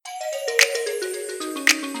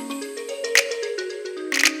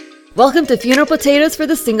Welcome to Funeral Potatoes for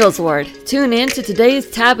the Singles Ward. Tune in to today's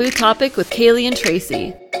taboo topic with Kaylee and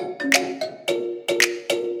Tracy.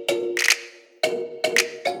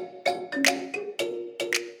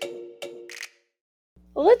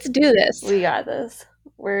 Well, let's do this. We got this.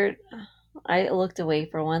 I looked away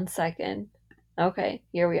for 1 second. Okay,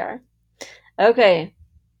 here we are. Okay,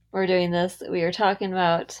 we're doing this. We are talking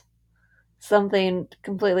about something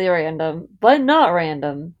completely random, but not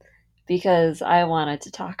random, because I wanted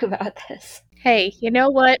to talk about this. Hey, you know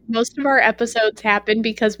what? Most of our episodes happen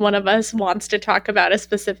because one of us wants to talk about a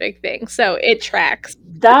specific thing, so it tracks.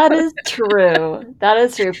 That is true. That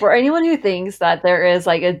is true. For anyone who thinks that there is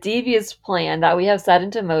like a devious plan that we have set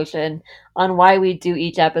into motion on why we do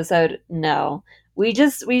each episode, no. We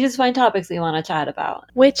just find topics we want to chat about.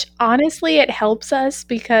 Which honestly, it helps us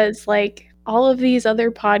because like all of these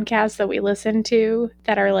other podcasts that we listen to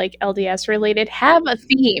that are like LDS related have a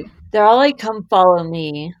theme. They're all like, come follow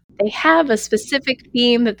me. They have a specific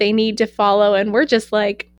theme that they need to follow, and we're just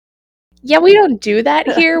like, yeah, we don't do that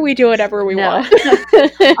here. We do whatever we want.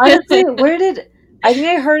 Honestly, I think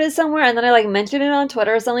I heard it somewhere and then I like mentioned it on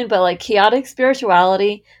Twitter or something, but like chaotic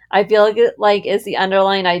spirituality, I feel like it like is the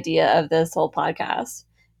underlying idea of this whole podcast.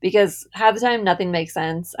 Because half the time nothing makes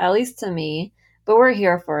sense, at least to me, but we're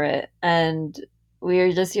here for it and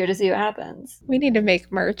we're just here to see what happens. We need to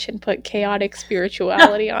make merch and put chaotic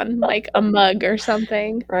spirituality on like a mug or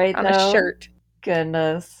something. Right, on though? A shirt.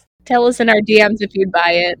 Goodness. Tell us in our DMs if you'd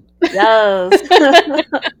buy it. Yes.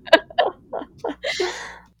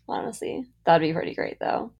 Honestly, that'd be pretty great,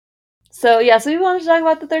 though. So we wanted to talk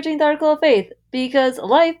about the 13th article of faith because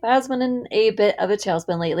life has been in a bit of a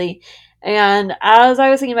tailspin lately. And as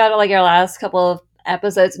I was thinking about it, like our last couple of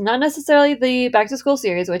episodes, not necessarily the back to school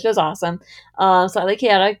series, which was awesome, slightly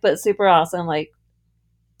chaotic, but super awesome, like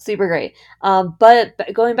super great. But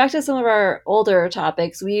going back to some of our older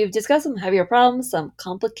topics, we've discussed some heavier problems, some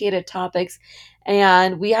complicated topics,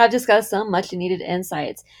 and we have discussed some much needed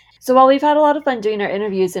insights. So while we've had a lot of fun doing our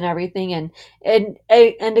interviews and everything and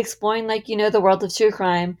exploring like, the world of true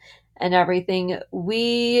crime and everything,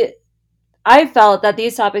 I felt that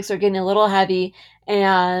these topics are getting a little heavy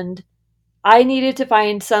and I needed to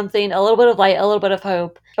find something, a little bit of light, a little bit of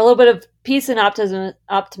hope, a little bit of peace and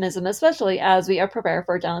optimism, especially as we are prepared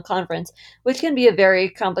for a general conference, which can be a very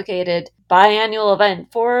complicated biannual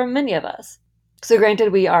event for many of us. So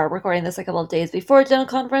granted, we are recording this a couple of days before general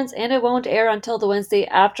conference, and it won't air until the Wednesday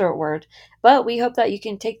afterward, but we hope that you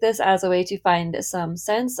can take this as a way to find some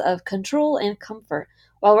sense of control and comfort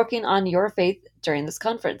while working on your faith during this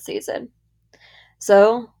conference season.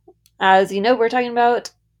 So, as you know, we're talking about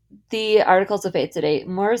the Articles of Faith today,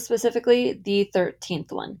 more specifically the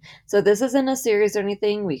 13th one. So this isn't a series or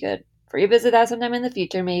anything. We could revisit that sometime in the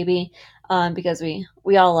future, maybe, because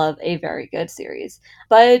we all love a very good series.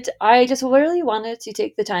 But I just really wanted to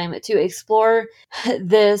take the time to explore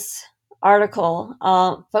this article,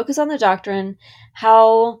 focus on the doctrine,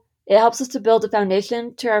 how it helps us to build a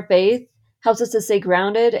foundation to our faith, helps us to stay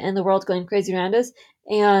grounded in the world going crazy around us,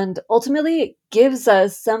 and ultimately gives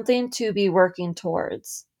us something to be working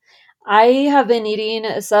towards. I have been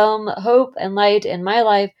needing some hope and light in my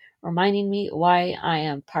life, reminding me why I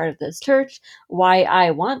am part of this church, why I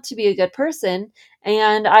want to be a good person,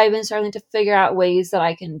 and I've been starting to figure out ways that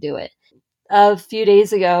I can do it. A few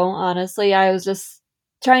days ago, honestly, I was just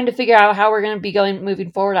trying to figure out how we're going to be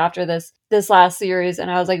moving forward after this last series, and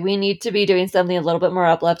I was like, we need to be doing something a little bit more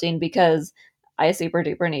uplifting because I super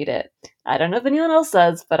duper need it. I don't know if anyone else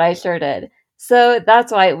does, but I sure did. So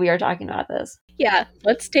that's why we are talking about this. Yeah,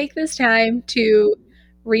 let's take this time to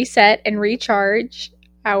reset and recharge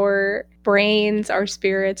our brains, our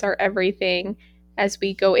spirits, our everything as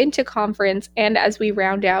we go into conference and as we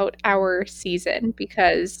round out our season,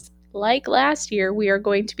 because like last year, we are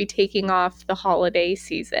going to be taking off the holiday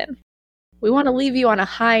season. We want to leave you on a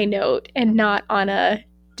high note and not on a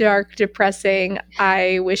dark, depressing,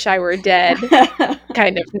 I wish I were dead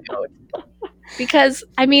kind of note. Because,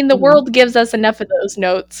 I mean, the world gives us enough of those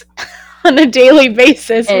notes on a daily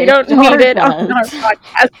basis. We don't need it on our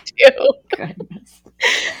podcast too. Goodness.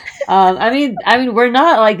 I mean, we're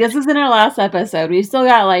not like, this isn't our last episode. We've still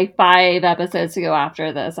got like 5 episodes to go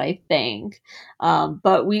after this, I think.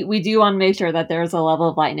 But we do want to make sure that there's a level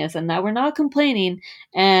of lightness and that we're not complaining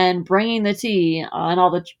and bringing the tea on all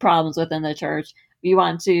the problems within the church. We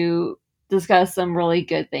want to discuss some really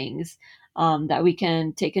good things that we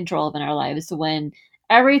can take control of in our lives when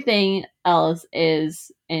everything else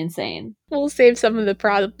is insane. We'll save some of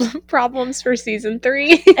the problems for season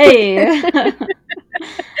 3. Hey!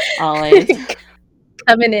 Always.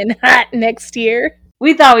 Coming in hot next year.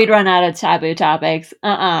 We thought we'd run out of taboo topics.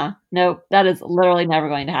 Nope, that is literally never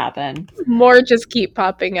going to happen. More just keep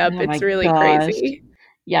popping up. Oh It's my really gosh. crazy.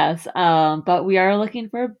 Yes, but we are looking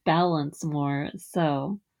for balance more,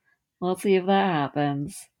 so we'll see if that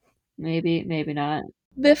happens. Maybe, maybe not.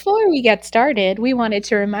 Before we get started, we wanted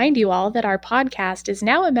to remind you all that our podcast is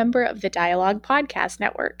now a member of the Dialogue Podcast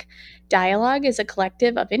Network. Dialogue is a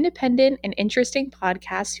collective of independent and interesting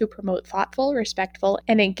podcasts who promote thoughtful, respectful,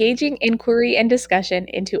 and engaging inquiry and discussion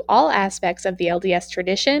into all aspects of the LDS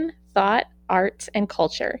tradition, thought, arts, and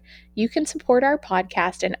culture. You can support our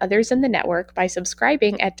podcast and others in the network by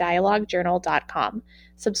subscribing at dialoguejournal.com.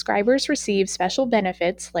 Subscribers receive special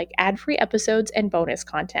benefits like ad-free episodes and bonus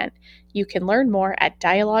content. You can learn more at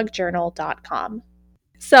dialoguejournal.com.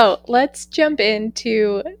 So let's jump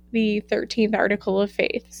into the 13th Article of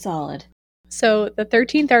Faith. Solid. So the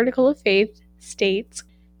 13th Article of Faith states,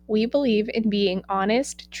 "We believe in being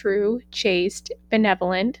honest, true, chaste,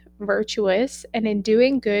 benevolent, virtuous, and in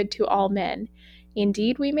doing good to all men.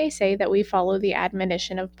 Indeed, we may say that we follow the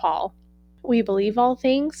admonition of Paul. We believe all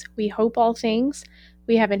things, we hope all things,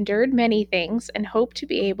 we have endured many things, and hope to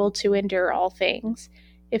be able to endure all things.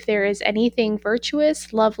 If there is anything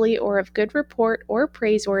virtuous, lovely, or of good report, or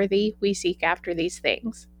praiseworthy, we seek after these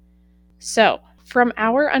things." So, from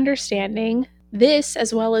our understanding, this,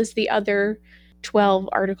 as well as the other 12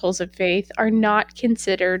 articles of faith, are not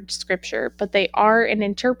considered scripture, but they are an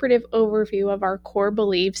interpretive overview of our core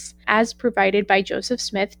beliefs as provided by Joseph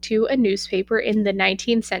Smith to a newspaper in the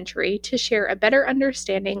 19th century to share a better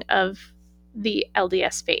understanding of the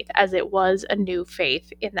LDS faith, as it was a new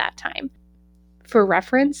faith in that time. For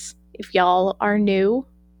reference, if y'all are new,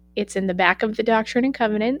 it's in the back of the Doctrine and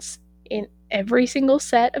Covenants in every single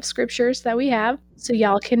set of scriptures that we have, so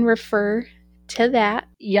y'all can refer to that.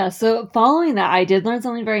 Yeah, so following that, I did learn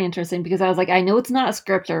something very interesting because I was like, I know it's not a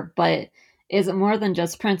scripture, but is it more than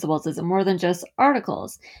just principles? Is it more than just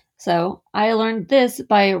articles? So I learned this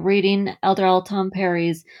by reading Elder L. Tom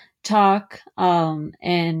Perry's talk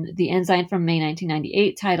and the Ensign from May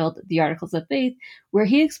 1998 titled The Articles of Faith, where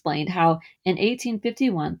he explained how in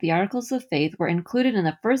 1851 the Articles of Faith were included in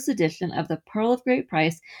the first edition of the Pearl of Great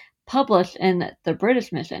Price published in the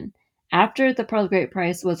British Mission. After the Pearl of Great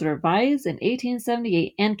Price was revised in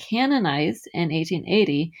 1878 and canonized in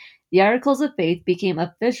 1880, the Articles of Faith became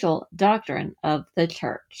official doctrine of the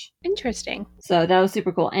Church. Interesting. So that was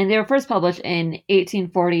super cool. And they were first published in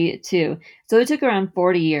 1842. So it took around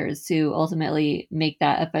 40 years to ultimately make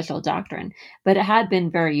that official doctrine. But it had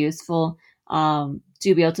been very useful to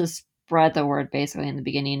be able to spread the word basically in the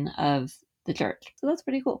beginning of the church. So that's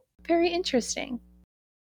pretty cool. Very interesting.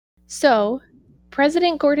 So,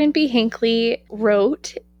 President Gordon B. Hinckley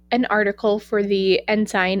wrote an article for the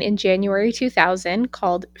Ensign in January 2000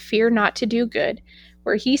 called "Fear Not to Do Good,"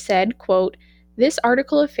 where he said, quote, "This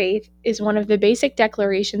article of faith is one of the basic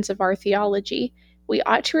declarations of our theology. We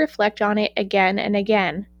ought to reflect on it again and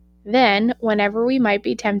again. Then, whenever we might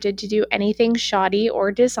be tempted to do anything shoddy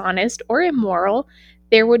or dishonest or immoral,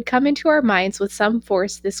 there would come into our minds with some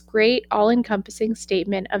force this great, all-encompassing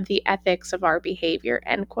statement of the ethics of our behavior,"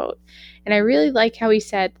 end quote. And I really like how he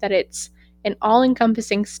said that it's an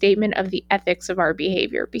all-encompassing statement of the ethics of our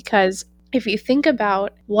behavior, because if you think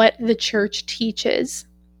about what the church teaches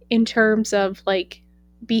in terms of like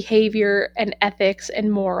behavior and ethics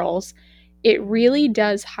and morals, it really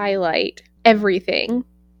does highlight everything.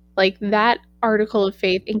 Like that article of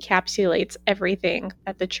faith encapsulates everything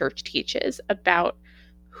that the church teaches about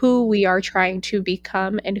who we are trying to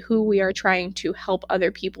become and who we are trying to help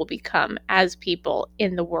other people become as people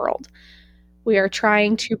in the world. We are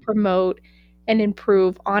trying to promote and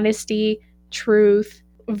improve honesty, truth,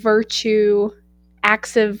 virtue,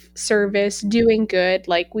 acts of service, doing good.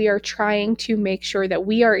 Like we are trying to make sure that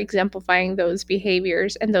we are exemplifying those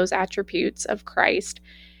behaviors and those attributes of Christ.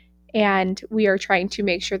 And we are trying to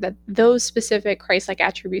make sure that those specific Christ-like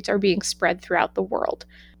attributes are being spread throughout the world.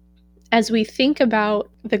 As we think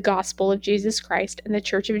about the gospel of Jesus Christ and the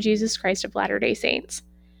Church of Jesus Christ of Latter-day Saints,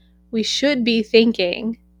 we should be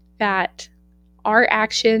thinking that our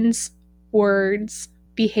actions, words,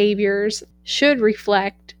 behaviors should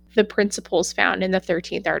reflect the principles found in the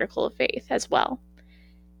 13th Article of Faith as well.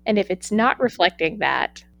 And if it's not reflecting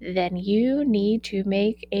that, then you need to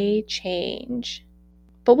make a change.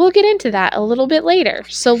 But we'll get into that a little bit later.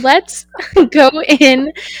 So let's go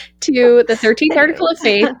in to the 13th Article of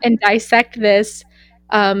Faith and dissect this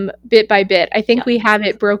bit by bit. I think we have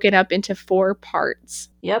it broken up into 4 parts.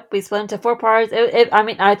 Yep, we split into 4 parts.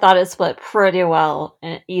 I thought it split pretty well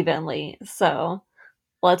and evenly. So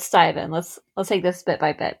let's dive in. Let's take this bit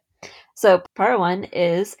by bit. So part 1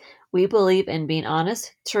 is we believe in being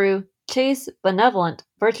honest, true, chaste, benevolent,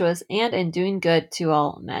 virtuous, and in doing good to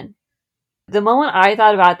all men. The moment I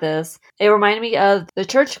thought about this, it reminded me of the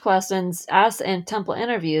church questions asked in temple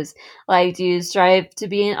interviews, like, do you strive to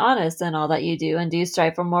be honest in all that you do, and do you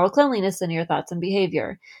strive for moral cleanliness in your thoughts and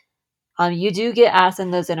behavior? You do get asked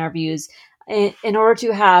in those interviews in order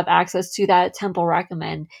to have access to that temple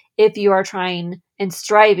recommend if you are trying and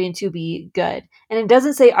striving to be good. And it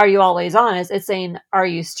doesn't say, are you always honest? It's saying, are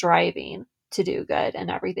you striving to do good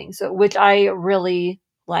and everything? So, which I really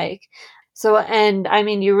like. So, and I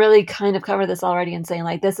mean, you really kind of covered this already in saying,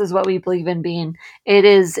 like, this is what we believe in being. It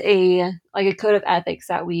is a code of ethics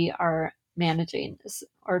that we are managing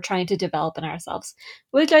or trying to develop in ourselves,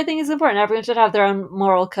 which I think is important. Everyone should have their own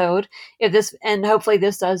moral code. And hopefully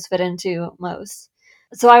this does fit into most.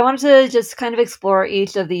 So I wanted to just kind of explore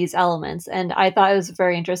each of these elements, and I thought it was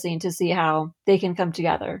very interesting to see how they can come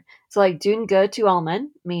together. So, like, doing good to all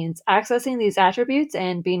men means accessing these attributes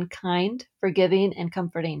and being kind, forgiving, and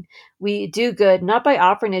comforting. We do good not by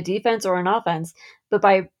offering a defense or an offense, but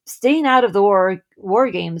by staying out of the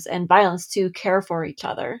war games and violence to care for each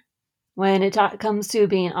other. When it comes to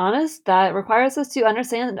being honest, that requires us to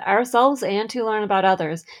understand ourselves and to learn about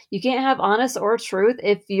others. You can't have honest or truth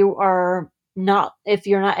if you're not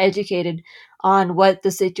educated on what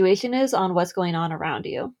the situation is, on what's going on around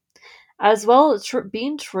you. As well,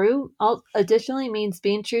 being true additionally means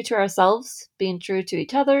being true to ourselves, being true to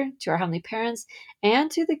each other, to our heavenly parents,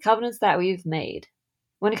 and to the covenants that we've made.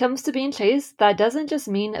 When it comes to being chaste, that doesn't just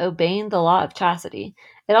mean obeying the law of chastity.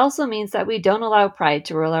 It also means that we don't allow pride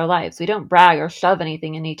to rule our lives. We don't brag or shove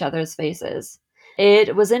anything in each other's faces.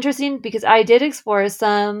 It was interesting because I did explore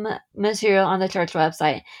some material on the church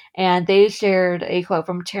website, and they shared a quote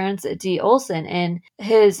from Terrence D. Olson in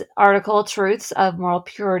his article Truths of Moral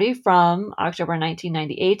Purity from October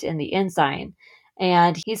 1998 in the Ensign.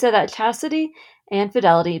 And he said that chastity and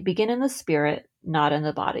fidelity begin in the spirit, not in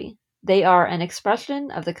the body. They are an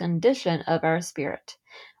expression of the condition of our spirit.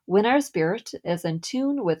 When our spirit is in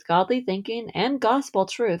tune with godly thinking and gospel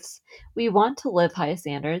truths, we want to live high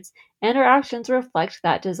standards, and our actions reflect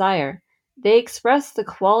that desire. They express the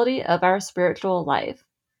quality of our spiritual life,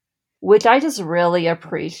 which I just really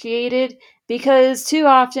appreciated because too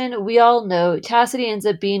often we all know chastity ends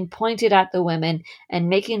up being pointed at the women and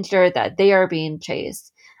making sure that they are being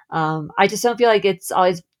chaste. I just don't feel like it's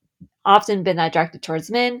always often been that directed towards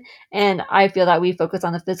men, and I feel that we focus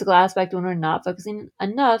on the physical aspect when we're not focusing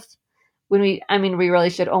enough. We really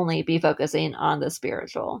should only be focusing on the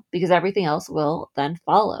spiritual because everything else will then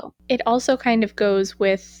follow. It also kind of goes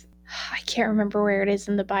with, I can't remember where it is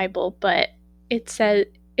in the Bible, but it says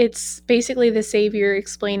it's basically the Savior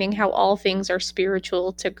explaining how all things are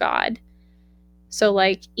spiritual to God. So,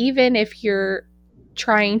 like, even if you're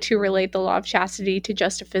trying to relate the law of chastity to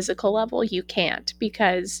just a physical level, you can't,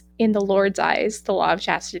 because in the Lord's eyes, the law of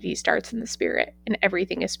chastity starts in the spirit, and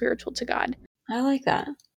everything is spiritual to God. I like that.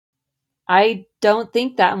 I don't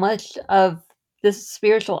think that much of this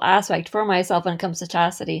spiritual aspect for myself when it comes to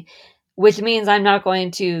chastity, which means I'm not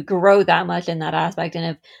going to grow that much in that aspect.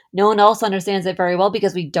 And if no one else understands it very well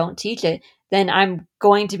because we don't teach it, then I'm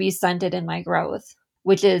going to be stunted in my growth,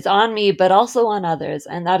 which is on me, but also on others.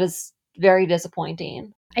 And that is very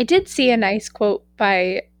disappointing. I did see a nice quote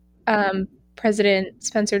by President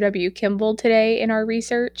Spencer W. Kimball today in our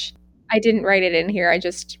research. I didn't write it in here, I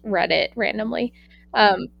just read it randomly.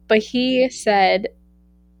 But he said,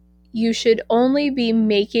 you should only be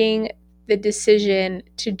making the decision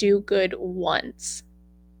to do good once.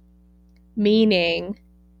 Meaning,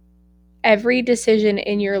 every decision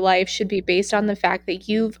in your life should be based on the fact that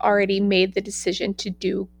you've already made the decision to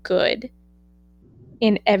do good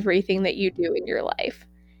in everything that you do in your life.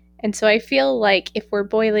 And so I feel like if we're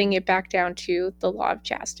boiling it back down to the law of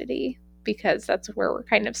chastity, because that's where we're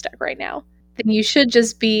kind of stuck right now, then you should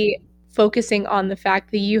just be focusing on the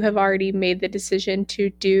fact that you have already made the decision to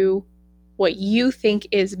do what you think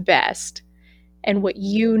is best and what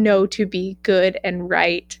you know to be good and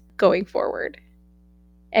right going forward,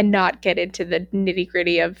 and not get into the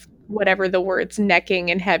nitty-gritty of whatever the words necking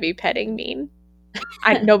and heavy petting mean.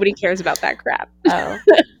 Nobody cares about that crap. Oh.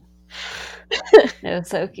 No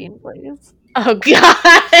soaking, please. Oh,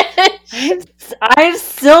 God. I'm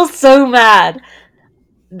still so mad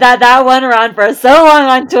that went around for so long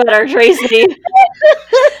on Twitter, Tracy.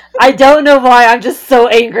 I don't know why. I'm just so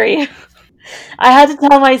angry. I had to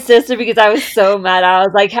tell my sister because I was so mad. I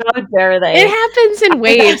was like, how dare they? It happens in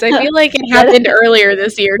waves. I feel like it happened earlier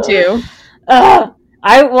this year, too.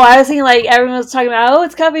 I was thinking, like, everyone was talking about, oh,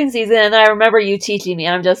 it's cuffing season, and then I remember you teaching me,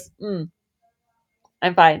 and I'm just,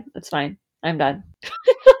 I'm fine. It's fine. I'm done.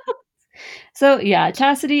 So, yeah,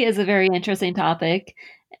 chastity is a very interesting topic.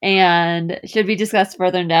 and should be discussed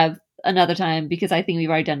further in depth another time because I think we've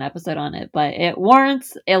already done an episode on it, but it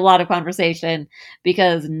warrants a lot of conversation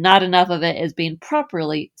because not enough of it is being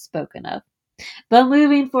properly spoken of. But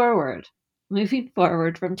moving forward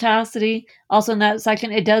from chastity, also in that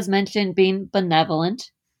section, it does mention being benevolent.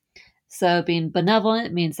 So being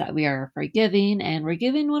benevolent means that we are forgiving and we're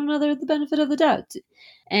giving one another the benefit of the doubt.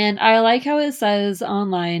 And I like how it says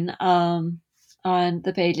online on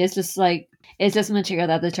the page. It's just material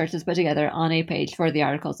that the church has put together on a page for the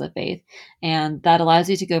articles of faith, and that allows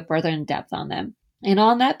you to go further in depth on them. And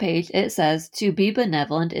on that page, it says to be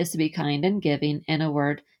benevolent is to be kind and giving, in a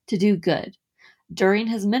word, to do good. During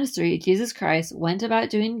his ministry, Jesus Christ went about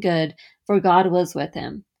doing good, for God was with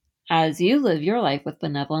him. As you live your life with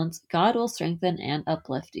benevolence, God will strengthen and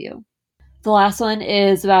uplift you. The last one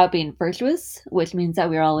is about being virtuous, which means that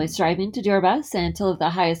we are always striving to do our best and to live the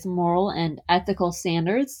highest moral and ethical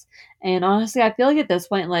standards. And honestly, I feel like at this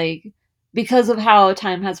point, because of how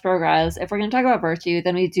time has progressed, if we're going to talk about virtue,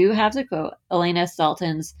 then we do have to quote Elena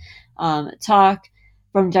Stelton's talk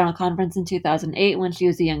from General Conference in 2008 when she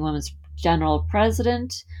was the Young Women's General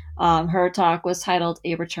President. Her talk was titled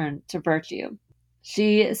A Return to Virtue.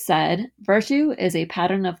 She said, "Virtue is a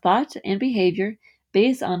pattern of thought and behavior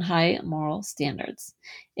based on high moral standards.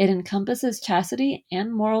 It encompasses chastity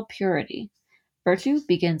and moral purity. Virtue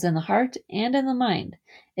begins in the heart and in the mind.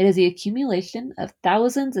 It is the accumulation of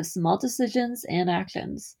thousands of small decisions and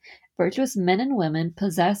actions. Virtuous men and women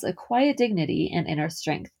possess a quiet dignity and inner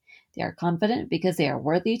strength. They are confident because they are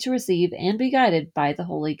worthy to receive and be guided by the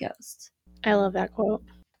Holy Ghost." I love that quote.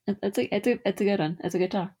 It's a good one. It's a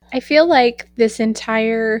good talk. I feel like this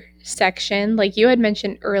entire section, like you had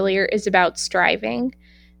mentioned earlier, is about striving.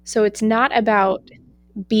 So it's not about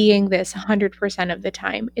being this 100% of the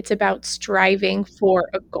time. It's about striving for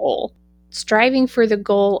a goal, striving for the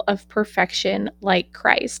goal of perfection like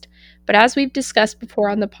Christ. But as we've discussed before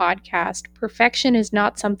on the podcast, perfection is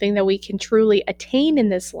not something that we can truly attain in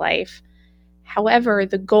this life. However,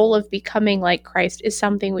 the goal of becoming like Christ is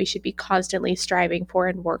something we should be constantly striving for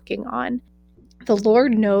and working on. The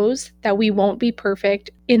Lord knows that we won't be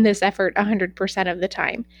perfect in this effort 100% of the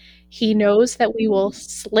time. He knows that we will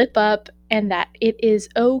slip up and that it is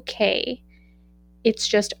okay. It's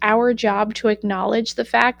just our job to acknowledge the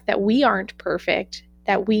fact that we aren't perfect,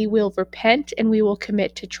 that we will repent and we will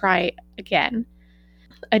commit to try again.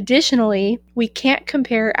 Additionally, we can't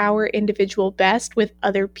compare our individual best with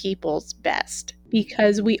other people's best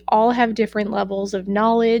because we all have different levels of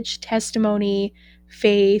knowledge, testimony,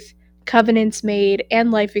 faith, covenants made,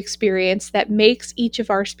 and life experience that makes each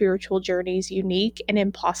of our spiritual journeys unique and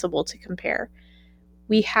impossible to compare.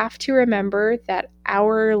 We have to remember that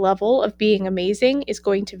our level of being amazing is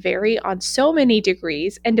going to vary on so many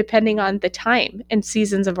degrees and depending on the time and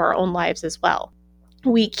seasons of our own lives as well.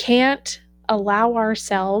 We can't allow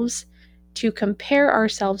ourselves to compare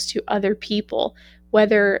ourselves to other people,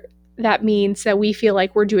 whether that means that we feel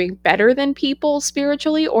like we're doing better than people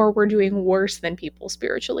spiritually or we're doing worse than people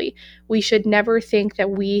spiritually. We should never think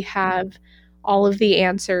that we have all of the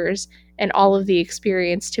answers and all of the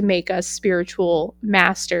experience to make us spiritual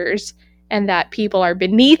masters and that people are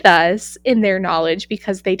beneath us in their knowledge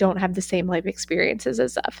because they don't have the same life experiences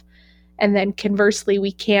as us. And then conversely,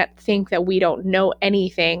 we can't think that we don't know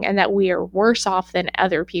anything and that we are worse off than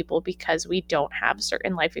other people because we don't have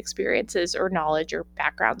certain life experiences or knowledge or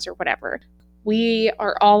backgrounds or whatever. We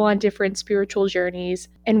are all on different spiritual journeys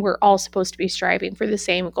and we're all supposed to be striving for the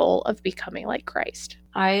same goal of becoming like Christ.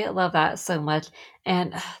 I love that so much.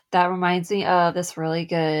 And that reminds me of this really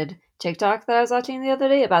good TikTok that I was watching the other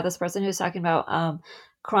day about this person who's talking about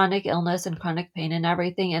chronic illness and chronic pain and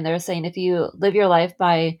everything. And they're saying if you live your life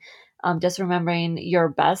by just remembering your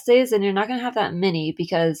best days, and you're not going to have that many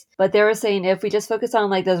but they were saying if we just focus on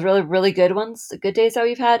like those really, really good ones, the good days that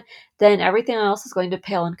we've had, then everything else is going to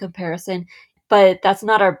pale in comparison. But that's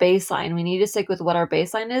not our baseline. We need to stick with what our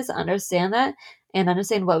baseline is, understand that, and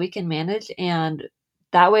understand what we can manage. And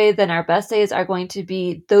that way, then our best days are going to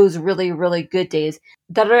be those really, really good days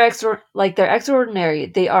that are they're extraordinary.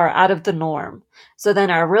 They are out of the norm. So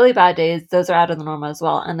then our really bad days, those are out of the norm as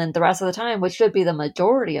well. And then the rest of the time, which should be the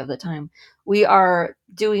majority of the time, we are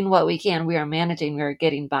doing what we can. We are managing, we are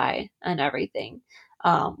getting by and everything,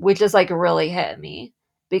 which just like really hit me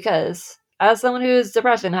because as someone whose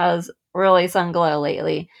depression has really sunk low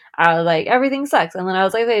lately, I was like, everything sucks. And then I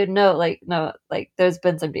was like, wait, no, there's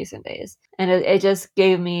been some decent days. And it just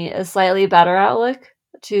gave me a slightly better outlook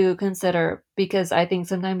to consider because I think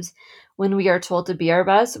sometimes when we are told to be our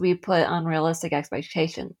best, we put unrealistic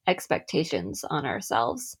expectations on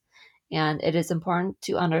ourselves. And it is important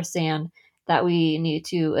to understand that we need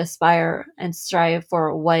to aspire and strive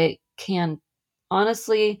for what can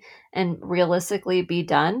honestly and realistically be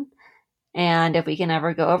done. And if we can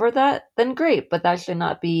ever go over that, then great, but that should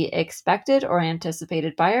not be expected or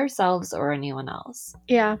anticipated by ourselves or anyone else.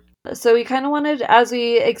 Yeah. So we kind of wanted, as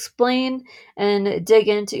we explain and dig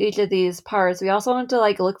into each of these parts, we also wanted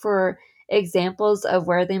to look for examples of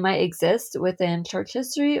where they might exist within church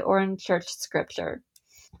history or in church scripture.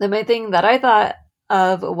 The main thing that I thought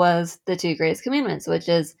of was the two greatest commandments, which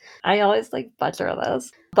is, I always butcher this,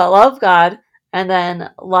 but love God and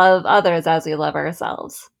then love others as we love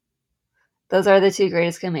ourselves. Those are the two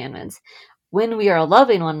greatest commandments. When we are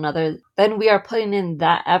loving one another, then we are putting in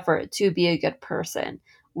that effort to be a good person.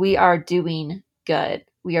 We are doing good.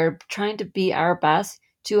 We are trying to be our best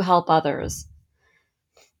to help others.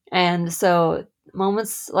 And so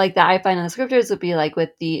moments like that I find in the scriptures would be like with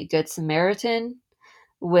the Good Samaritan,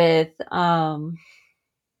 with I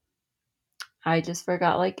just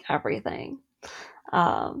forgot everything.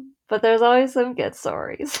 But there's always some good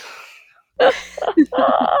stories.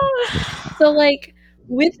 So,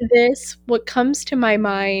 with this, what comes to my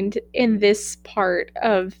mind in this part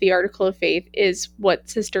of the article of faith is what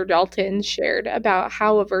Sister Dalton shared about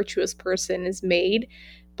how a virtuous person is made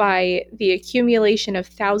by the accumulation of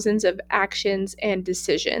thousands of actions and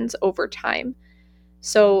decisions over time.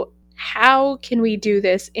 So, how can we do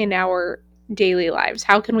this in our daily lives?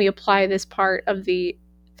 How can we apply this part of the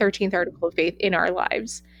 13th article of faith in our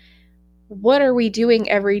lives? What are we doing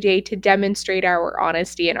every day to demonstrate our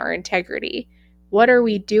honesty and our integrity? What are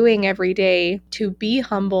we doing every day to be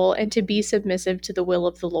humble and to be submissive to the will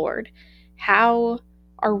of the Lord? How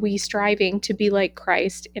are we striving to be like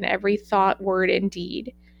Christ in every thought, word, and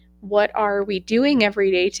deed? What are we doing every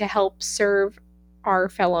day to help serve our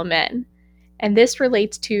fellow men? And this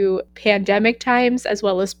relates to pandemic times as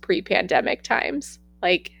well as pre-pandemic times.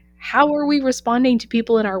 How are we responding to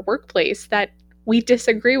people in our workplace that we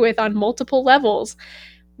disagree with on multiple levels?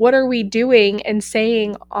 What are we doing and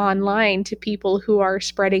saying online to people who are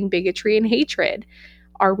spreading bigotry and hatred?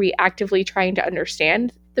 Are we actively trying to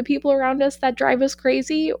understand the people around us that drive us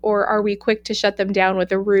crazy, or are we quick to shut them down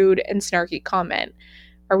with a rude and snarky comment?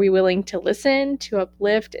 Are we willing to listen, to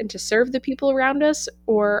uplift, and to serve the people around us,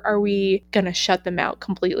 or are we going to shut them out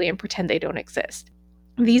completely and pretend they don't exist?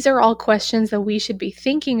 These are all questions that we should be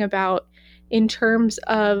thinking about in terms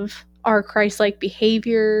of our Christ-like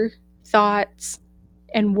behavior, thoughts,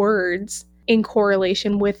 and words in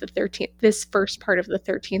correlation with this first part of the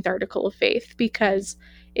 13th article of faith. Because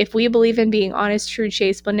if we believe in being honest, true,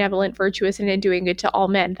 chaste, benevolent, virtuous, and in doing good to all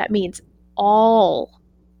men, that means all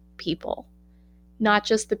people, not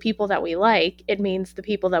just the people that we like. It means the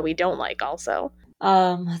people that we don't like also.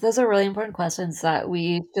 Those are really important questions that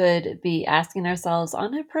we should be asking ourselves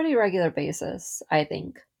on a pretty regular basis, I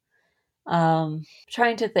think.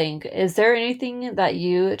 Trying to think, is there anything that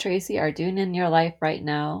you, Tracy, are doing in your life right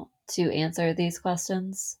now to answer these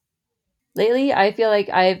questions? Lately, I feel like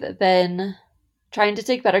I've been trying to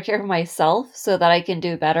take better care of myself so that I can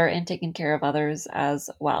do better in taking care of others as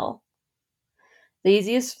well. The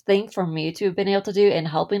easiest thing for me to have been able to do in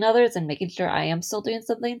helping others and making sure I am still doing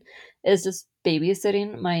something is just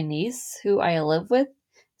babysitting my niece who I live with.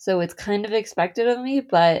 So it's kind of expected of me,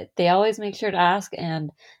 but they always make sure to ask.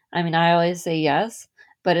 And I mean, I always say yes,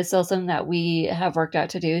 but it's still something that we have worked out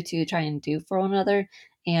to do to try and do for one another.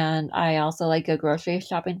 And I also go grocery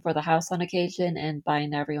shopping for the house on occasion and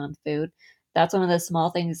buying everyone food. That's one of the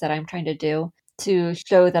small things that I'm trying to do to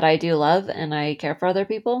show that I do love and I care for other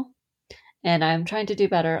people. And I'm trying to do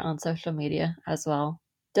better on social media as well.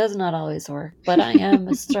 Does not always work, but I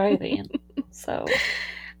am striving. So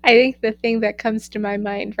I think the thing that comes to my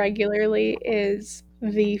mind regularly is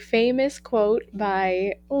the famous quote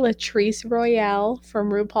by Latrice Royale from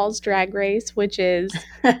RuPaul's Drag Race, which is,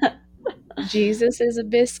 Jesus is a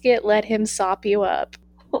biscuit, let him sop you up.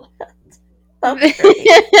 That's great.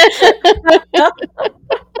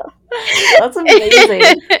 That's amazing.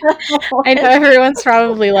 I know everyone's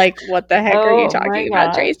probably like, what the heck are you Oh my talking about,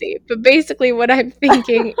 gosh. Tracy? But basically, what I'm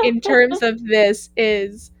thinking in terms of this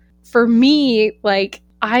is, for me,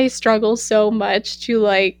 I struggle so much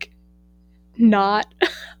to, not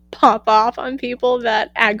pop off on people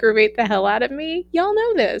that aggravate the hell out of me. Y'all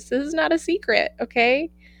know this. This is not a secret,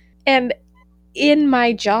 okay? And in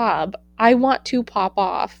my job, I want to pop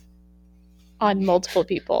off on multiple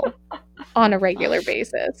people on a regular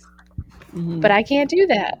basis. Mm-hmm. But I can't do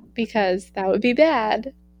that because that would be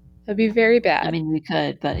bad. That'd be very bad. I mean, we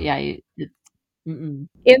could, but yeah, mm-mm.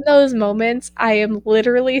 In those moments, I am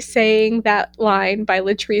literally saying that line by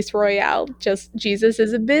Latrice Royale, just, Jesus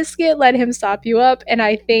is a biscuit, let him sop you up. And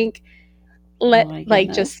I think, Oh my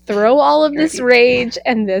goodness. Just throw all of this Great. rage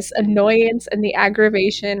and this annoyance and the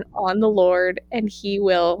aggravation on the Lord, and he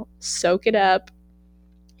will soak it up.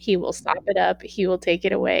 He will sop it up. He will take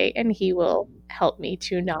it away, and he will help me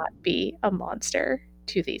to not be a monster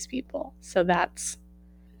to these people. So that's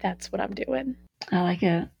what I'm doing. I like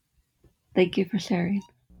it. Thank you for sharing.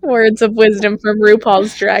 Words of wisdom from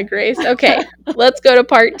RuPaul's Drag Race. Okay, let's go to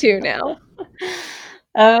part 2 now.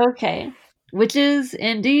 Okay. Which is,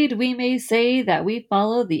 indeed, we may say that we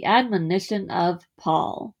follow the admonition of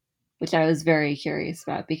Paul, which I was very curious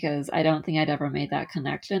about because I don't think I'd ever made that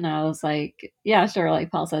connection. I was like, yeah, sure,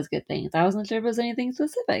 like Paul says good things. I wasn't sure if it was anything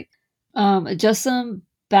specific. Just some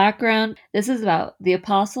background. This is about the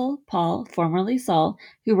Apostle Paul, formerly Saul,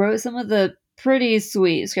 who wrote some of the pretty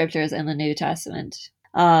sweet scriptures in the New Testament.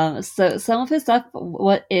 So some of his stuff,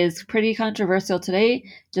 what is pretty controversial today,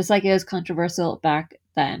 just like it was controversial back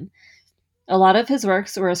then. A lot of his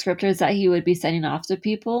works were scriptures that he would be sending off to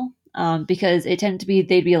people, because it tended to be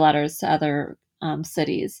they'd be letters to other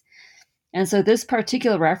cities. And so this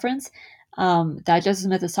particular reference that Joseph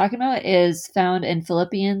Smith is talking about is found in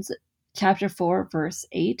Philippians chapter 4, verse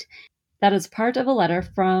 8. That is part of a letter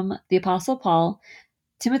from the Apostle Paul.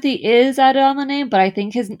 Timothy is added on the name, but I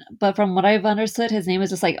think but from what I've understood, his name is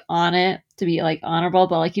just like on it to be like honorable,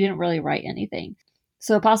 but like he didn't really write anything.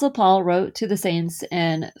 So Apostle Paul wrote to the saints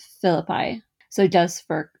in Philippi. So just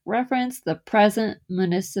for reference, the present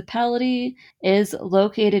municipality is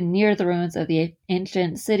located near the ruins of the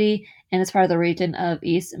ancient city and is part of the region of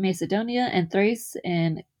East Macedonia and Thrace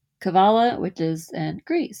in Kavala, which is in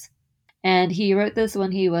Greece. And he wrote this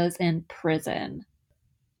when he was in prison.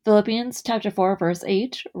 Philippians chapter 4, verse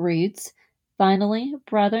 8 reads, Finally,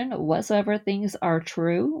 brethren, whatsoever things are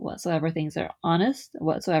true, whatsoever things are honest,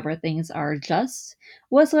 whatsoever things are just,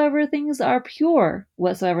 whatsoever things are pure,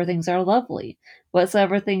 whatsoever things are lovely,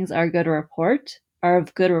 whatsoever things are of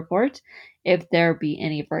good report, if there be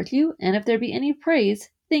any virtue, and if there be any praise,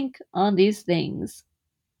 think on these things.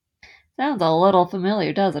 Sounds a little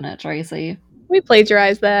familiar, doesn't it, Tracy? We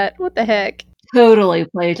plagiarized that. What the heck? Totally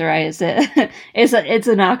plagiarized it. It's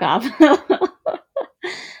a knockoff.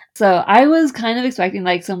 So I was kind of expecting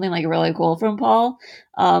like something like really cool from Paul,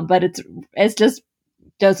 but it's just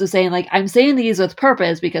Joseph saying like I'm saying these with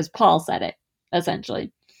purpose because Paul said it,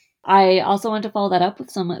 essentially. I also want to follow that up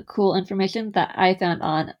with some cool information that I found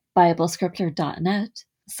on BibleScripture.net.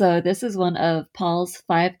 So this is one of Paul's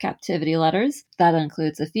 5 captivity letters. That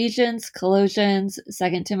includes Ephesians, Colossians,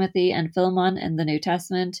 2 Timothy, and Philemon in the New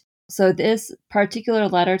Testament. So this particular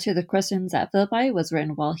letter to the Christians at Philippi was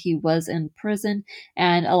written while he was in prison,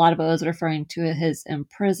 and a lot of it was referring to his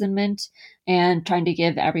imprisonment and trying to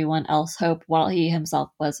give everyone else hope while he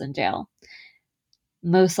himself was in jail.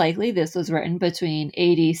 Most likely, this was written between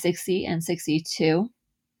AD 60 and 62.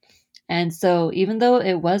 And so, even though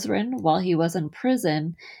it was written while he was in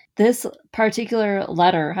prison, this particular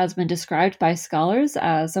letter has been described by scholars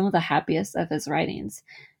as some of the happiest of his writings.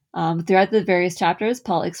 Throughout the various chapters,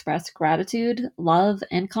 Paul expressed gratitude, love,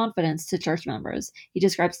 and confidence to church members. He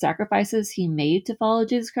described sacrifices he made to follow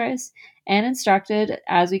Jesus Christ and instructed,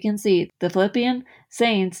 as we can see, the Philippian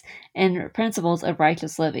saints in principles of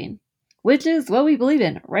righteous living, which is what we believe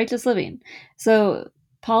in, righteous living. So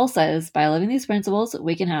Paul says, by living these principles,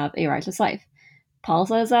 we can have a righteous life. Paul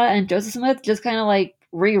says that, and Joseph Smith just kind of like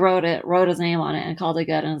rewrote it, wrote his name on it, and called it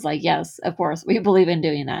good. And was like, yes, of course, we believe in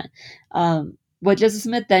doing that. What Joseph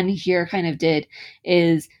Smith then here kind of did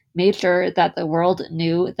is made sure that the world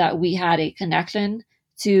knew that we had a connection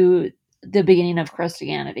to the beginning of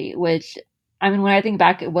Christianity, which, I mean, when I think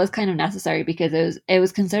back, it was kind of necessary because it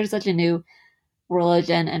was considered such a new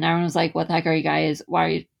religion, and everyone was like, what the heck are you guys? Why are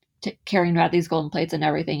you caring about these golden plates and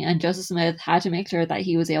everything? And Joseph Smith had to make sure that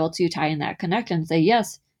he was able to tie in that connection, say,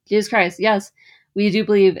 yes, Jesus Christ, yes, we do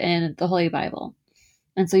believe in the Holy Bible.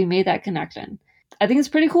 And so he made that connection. I think it's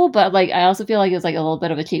pretty cool, but like I also feel like it's like a little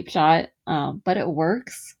bit of a cheap shot. But it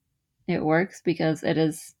works. It works because it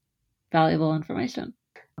is valuable information.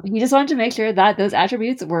 He just wanted to make sure that those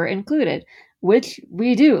attributes were included, which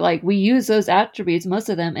we do. Like we use those attributes, most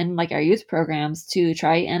of them, in like our youth programs to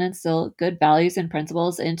try and instill good values and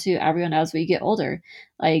principles into everyone as we get older.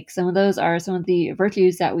 Like some of those are some of the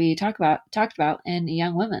virtues that we talked about in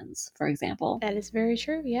Young Women's, for example. That is very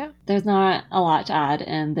true, yeah. There's not a lot to add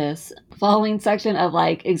in this following section of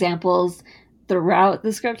like examples throughout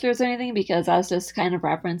the scriptures or anything, because that's just kind of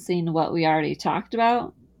referencing what we already talked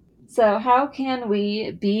about. So how can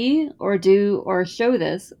we be or do or show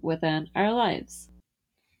this within our lives?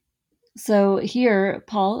 So here,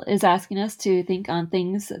 Paul is asking us to think on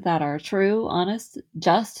things that are true, honest,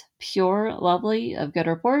 just, pure, lovely, of good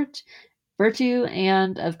report, virtue,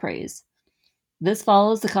 and of praise. This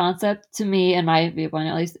follows the concept, to me, in my viewpoint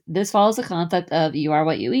at least, this follows the concept of you are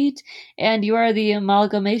what you eat, and you are the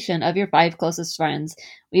amalgamation of your 5 closest friends.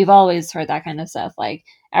 We've always heard that kind of stuff. Like,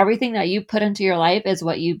 everything that you put into your life is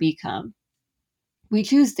what you become. We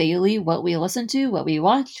choose daily what we listen to, what we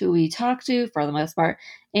watch, who we talk to, for the most part,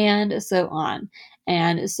 and so on.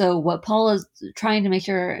 And so, what Paul is trying to make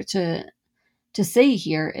sure to say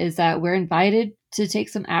here is that we're invited to take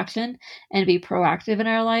some action and be proactive in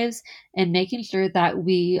our lives and making sure that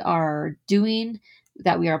we are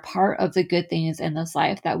part of the good things in this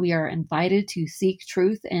life, that we are invited to seek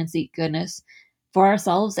truth and seek goodness for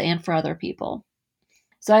ourselves and for other people.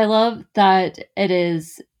 So I love that it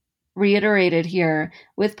is reiterated here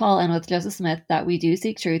with Paul and with Joseph Smith that we do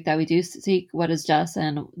seek truth, that we do seek what is just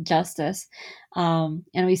and justice, and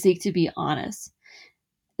we seek to be honest.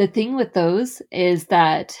 The thing with those is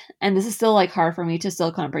that, and this is still like hard for me to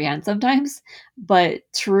still comprehend sometimes, but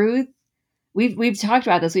truth, we've talked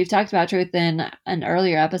about this. We've talked about truth in an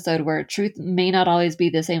earlier episode where truth may not always be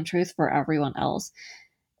the same truth for everyone else.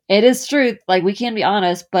 It is truth, like we can be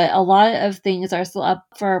honest, but a lot of things are still up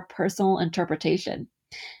for personal interpretation.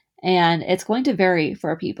 And it's going to vary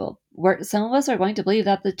for people. Where some of us are going to believe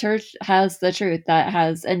that the church has the truth, that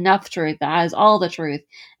has enough truth, that has all the truth,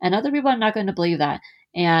 and other people are not going to believe that.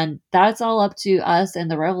 And that's all up to us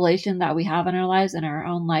and the revelation that we have in our lives and our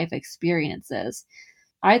own life experiences.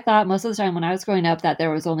 I thought most of the time when I was growing up that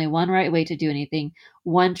there was only one right way to do anything,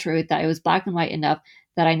 one truth, that it was black and white enough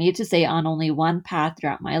that I needed to stay on only one path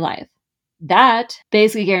throughout my life. That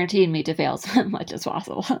basically guaranteed me to fail as much as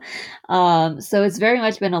possible. So it's very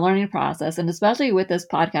much been a learning process, and especially with this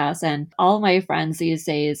podcast and all of my friends these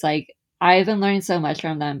days, like I've been learning so much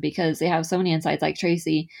from them because they have so many insights, like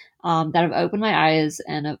Tracy, that have opened my eyes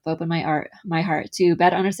and have opened my heart to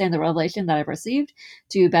better understand the revelation that I've received,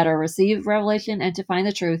 to better receive revelation, and to find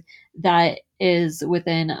the truth that is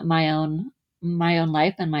within my own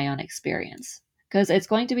life and my own experience, because it's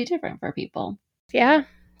going to be different for people. Yeah,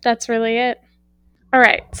 that's really it. All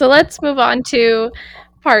right, so let's move on to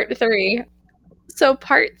part 3. So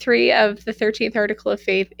part 3 of the 13th article of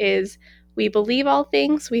faith is: we believe all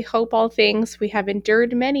things, we hope all things, we have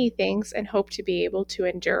endured many things, and hope to be able to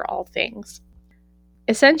endure all things.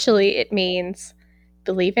 Essentially, it means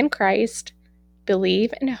believe in Christ,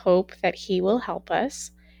 believe and hope that He will help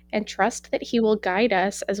us, and trust that He will guide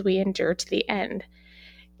us as we endure to the end.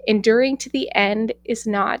 Enduring to the end is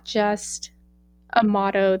not just a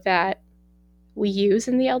motto that we use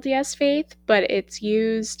in the LDS faith, but it's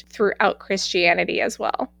used throughout Christianity as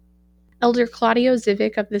well. Elder Claudio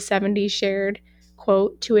Zivic of the 70s shared,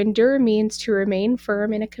 quote, "To endure means to remain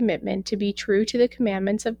firm in a commitment to be true to the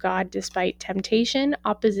commandments of God despite temptation,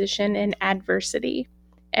 opposition, and adversity,"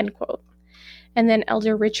 end quote. And then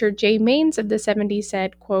Elder Richard J. Maines of the 70s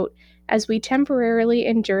said, quote, "As we temporarily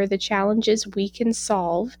endure the challenges we can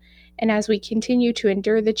solve, and as we continue to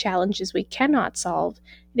endure the challenges we cannot solve,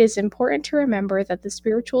 it is important to remember that the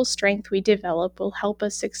spiritual strength we develop will help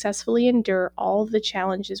us successfully endure all the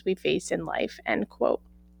challenges we face in life," end quote.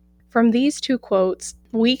 From these 2 quotes,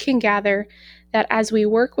 we can gather that as we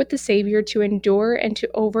work with the Savior to endure and to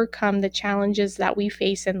overcome the challenges that we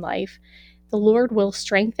face in life, the Lord will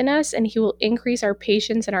strengthen us and He will increase our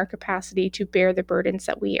patience and our capacity to bear the burdens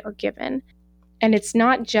that we are given. And it's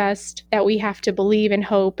not just that we have to believe and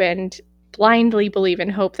hope and blindly believe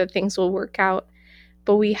and hope that things will work out,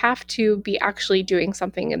 but we have to be actually doing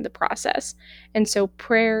something in the process. And so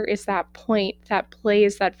prayer is that point that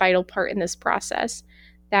plays that vital part in this process,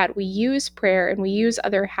 that we use prayer and we use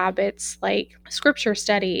other habits like scripture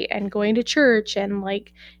study and going to church and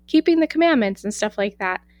like keeping the commandments and stuff like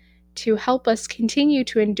that to help us continue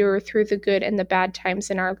to endure through the good and the bad times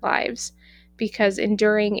in our lives, because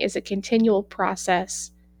enduring is a continual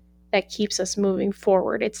process that keeps us moving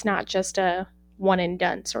forward. It's not just a one and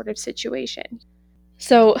done sort of situation.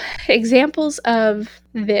 So, examples of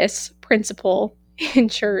this principle in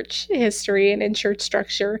church history and in church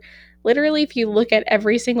structure, literally, if you look at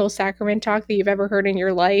every single sacrament talk that you've ever heard in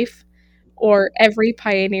your life, or every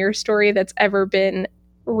pioneer story that's ever been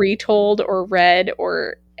retold or read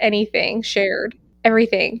or anything shared,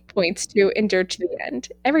 everything points to endure to the end.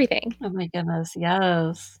 Everything. Oh my goodness,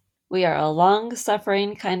 yes. We are a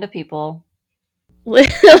long-suffering kind of people.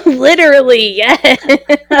 Literally, yes.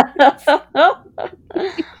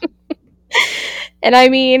 And I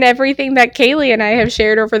mean, everything that Kaylee and I have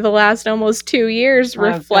shared over the last almost 2 years Oh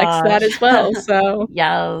reflects that gosh. as well. So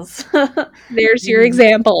Yes. there's your Mhm.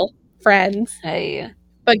 example, friends. Hey.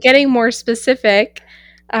 But getting more specific,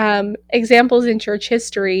 examples in church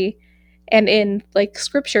history and in like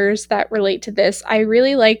scriptures that relate to this, I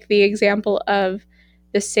really like the example of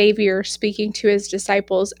the Savior speaking to his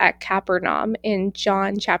disciples at Capernaum in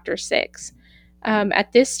John chapter 6.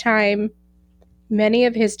 At this time, many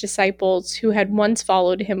of his disciples who had once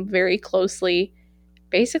followed him very closely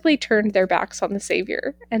basically turned their backs on the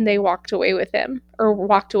Savior and they walked away with him or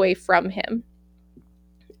walked away from him.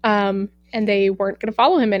 And they weren't going to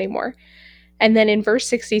follow him anymore. And then in verse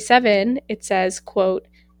 67, it says, quote,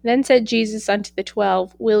 "Then said Jesus unto the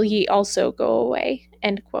 12, Will ye also go away?"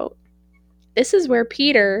 End quote. This is where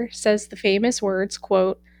Peter says the famous words,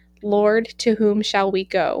 quote, "Lord, to whom shall we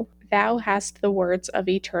go? Thou hast the words of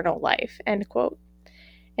eternal life." End quote.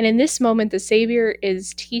 And in this moment, the Savior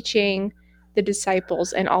is teaching the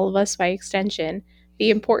disciples and all of us by extension the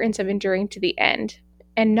importance of enduring to the end,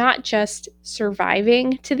 and not just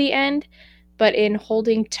surviving to the end, but in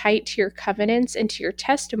holding tight to your covenants and to your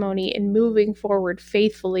testimony and moving forward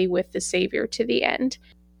faithfully with the Savior to the end.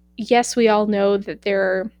 Yes, we all know that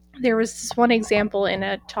there was this one example in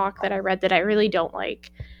a talk that I read that I really don't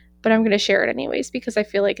like, but I'm going to share it anyways because I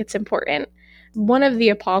feel like it's important. One of the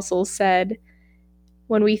apostles said,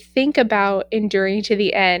 when we think about enduring to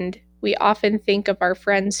the end, we often think of our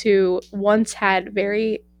friends who once had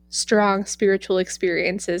very strong spiritual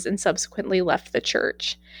experiences and subsequently left the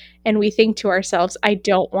church. And we think to ourselves, I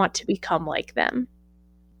don't want to become like them.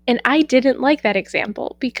 And I didn't like that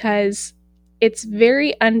example because it's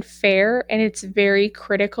very unfair and it's very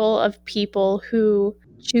critical of people who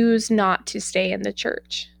choose not to stay in the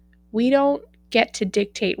church. We don't get to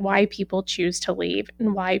dictate why people choose to leave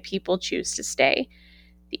and why people choose to stay.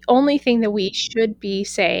 The only thing that we should be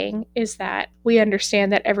saying is that we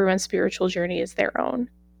understand that everyone's spiritual journey is their own.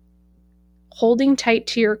 Holding tight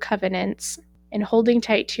to your covenants and holding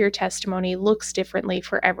tight to your testimony looks differently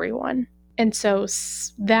for everyone. And so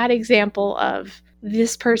that example of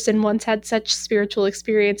this person once had such spiritual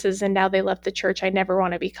experiences and now they left the church, I never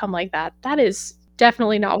want to become like that. That is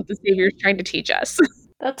definitely not what the Savior is trying to teach us.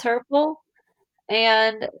 That's hurtful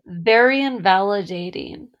and very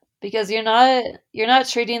invalidating because you're not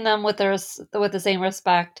treating them with the same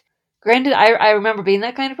respect. Granted, I remember being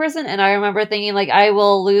that kind of person, and I remember thinking like I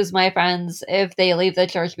will lose my friends if they leave the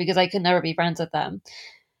church because I could never be friends with them.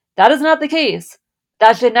 That is not the case.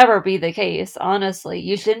 That should never be the case, honestly.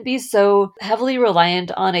 You shouldn't be so heavily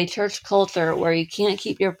reliant on a church culture where you can't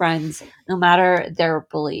keep your friends no matter their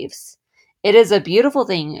beliefs. It is a beautiful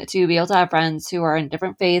thing to be able to have friends who are in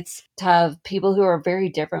different faiths, to have people who are very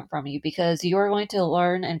different from you, because you are going to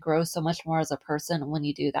learn and grow so much more as a person when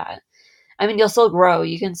you do that. I mean, you'll still grow.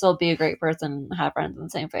 You can still be a great person and have friends in the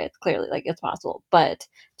same faith. Clearly, like, it's possible. But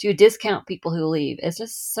to discount people who leave is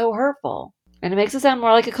just so hurtful. And it makes it sound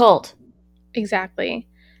more like a cult. Exactly.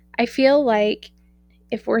 I feel like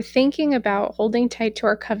if we're thinking about holding tight to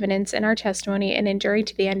our covenants and our testimony and enduring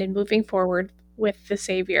to the end and moving forward with the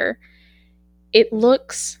Savior, it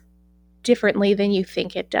looks differently than you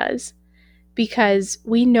think it does. Because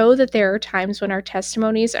we know that there are times when our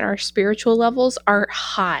testimonies and our spiritual levels are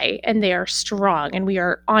high and they are strong and we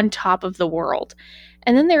are on top of the world.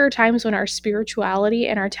 And then there are times when our spirituality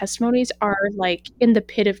and our testimonies are like in the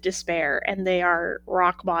pit of despair and they are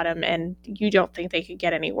rock bottom and you don't think they could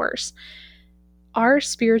get any worse. Our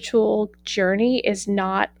spiritual journey is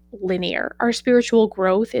not linear. Our spiritual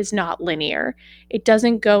growth is not linear. It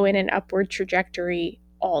doesn't go in an upward trajectory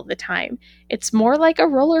all the time. It's more like a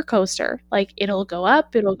roller coaster. Like it'll go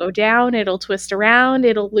up, it'll go down, it'll twist around,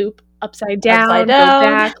 it'll loop upside down, go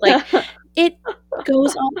back. Like it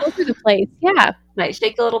goes all over the place. Yeah. Might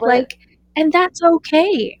shake a little bit. Like, and that's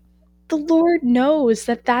okay. The Lord knows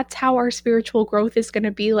that that's how our spiritual growth is going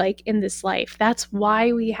to be like in this life. That's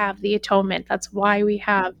why we have the atonement. That's why we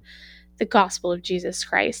have the gospel of Jesus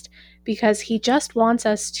Christ, because he just wants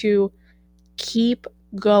us to keep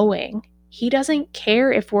going. He doesn't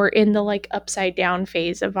care if we're in the like upside down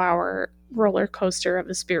phase of our roller coaster of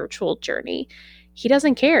a spiritual journey. He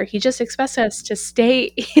doesn't care. He just expects us to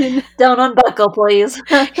stay in. Don't unbuckle, please.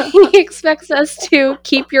 He expects us to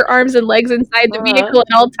keep your arms and legs inside the vehicle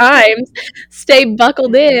at all times, stay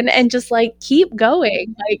buckled in, and just like keep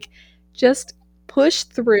going. Like just push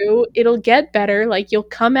through. It'll get better. Like you'll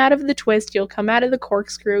come out of the twist, you'll come out of the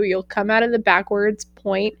corkscrew, you'll come out of the backwards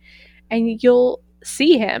point, and you'll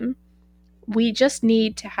see him. We just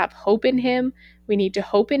need to have hope in him. We need to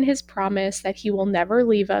hope in his promise that he will never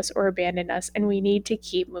leave us or abandon us, and we need to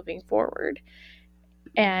keep moving forward.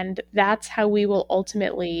 And that's how we will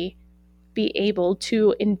ultimately be able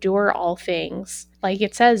to endure all things, like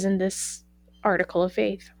it says in this article of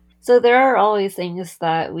faith. So there are always things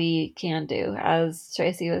that we can do, as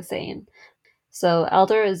Tracy was saying. So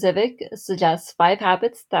Elder Zivik suggests 5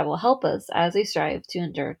 habits that will help us as we strive to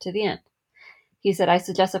endure to the end. He said, I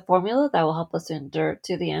suggest a formula that will help us to endure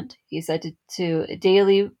to the end. He said to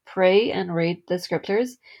daily pray and read the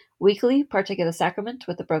scriptures, weekly partake of the sacrament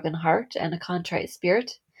with a broken heart and a contrite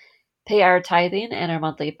spirit, pay our tithing and our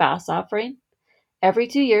monthly fast offering. Every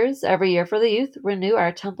 2 years, every year for the youth, renew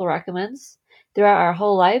our temple recommends. Throughout our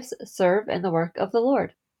whole lives, serve in the work of the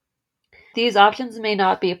Lord. These options may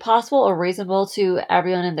not be possible or reasonable to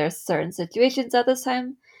everyone in their certain situations at this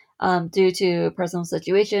time, due to personal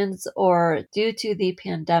situations or due to the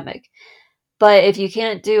pandemic. But if you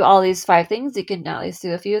can't do all these 5 things, you can at least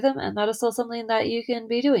do a few of them, and that is still something that you can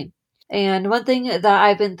be doing. And one thing that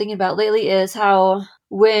I've been thinking about lately is how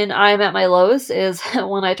when I'm at my lowest is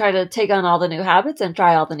when I try to take on all the new habits and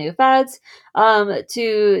try all the new fads,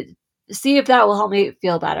 to see if that will help me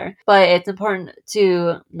feel better. But it's important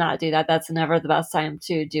to not do that. That's never the best time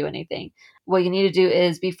to do anything. What you need to do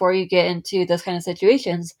is before you get into those kind of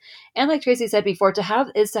situations, and like Tracy said before, to have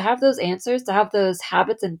those answers, to have those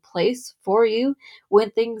habits in place for you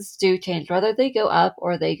when things do change, whether they go up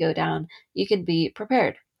or they go down, you can be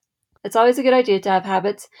prepared. It's always a good idea to have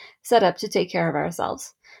habits set up to take care of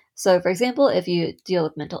ourselves. So, for example, if you deal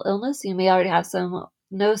with mental illness, you may already have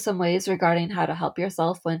some ways regarding how to help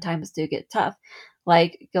yourself when times do get tough,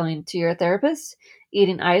 like going to your therapist,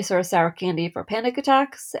 eating ice or sour candy for panic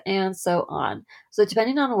attacks, and so on. So,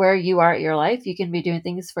 depending on where you are at your life, you can be doing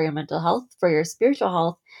things for your mental health, for your spiritual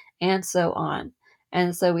health, and so on.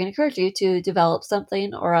 And so, we encourage you to develop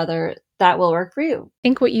something or other that will work for you. I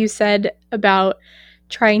think what you said about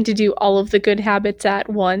trying to do all of the good habits at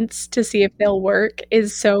once to see if they'll work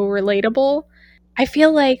is so relatable. I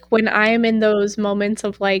feel like when I am in those moments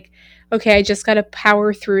of like, okay, I just got to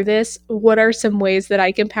power through this, what are some ways that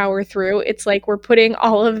I can power through? It's like we're putting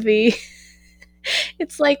all of the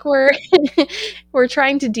it's like we're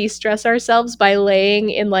trying to de-stress ourselves by laying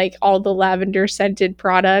in like all the lavender scented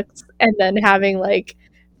products and then having like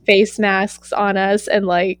face masks on us and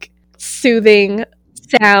like soothing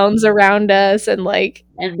sounds around us and like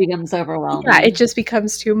And it becomes yeah, it overwhelming. just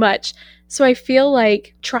becomes too much. So I feel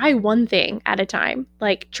like try one thing at a time.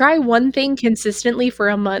 Like try one thing consistently for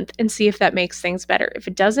a month and see if that makes things better. If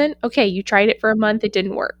it doesn't, okay, you tried it for a month, it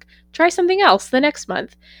didn't work. Try something else the next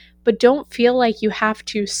month. But don't feel like you have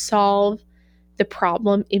to solve the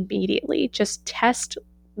problem immediately. Just test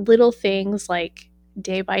little things like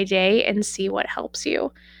day by day and see what helps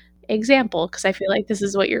you. Example, because I feel like this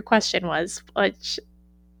is what your question was, which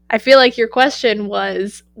I feel like your question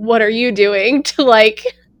was, what are you doing to like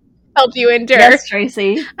help you endure? Yes,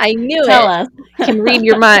 Tracy. I knew Tell it. us. I can read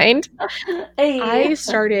your mind. Hey. I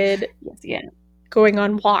started Yes, yeah. going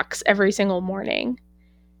on walks every single morning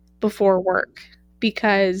before work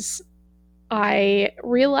because I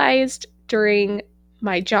realized during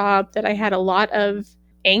my job that I had a lot of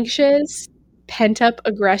anxious, pent up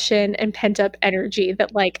aggression and pent up energy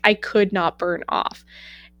that like I could not burn off.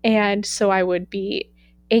 And so I would be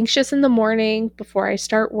anxious in the morning before I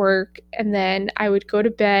start work, and then I would go to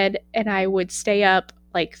bed and I would stay up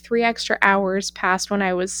like 3 extra hours past when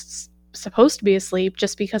I was supposed to be asleep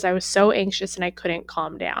just because I was so anxious and I couldn't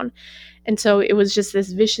calm down. And so it was just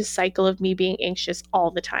this vicious cycle of me being anxious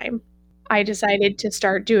all the time. I decided to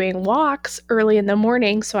start doing walks early in the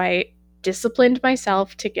morning, so I disciplined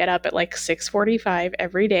myself to get up at like 6:45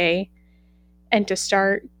 every day and to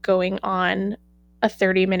start going on a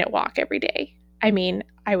 30-minute walk every day. I mean,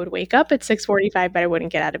 I would wake up at 6:45, but I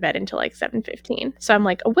wouldn't get out of bed until like 7:15. So I'm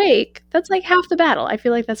like awake. That's like half the battle. I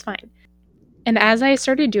feel like that's fine. And as I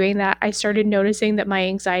started doing that, I started noticing that my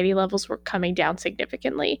anxiety levels were coming down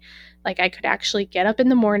significantly. Like I could actually get up in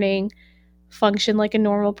the morning, function like a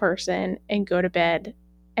normal person, and go to bed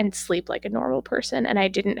and sleep like a normal person. And I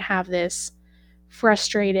didn't have this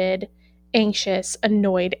frustrated, anxious,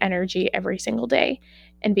 annoyed energy every single day.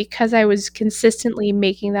 And because I was consistently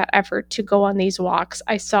making that effort to go on these walks,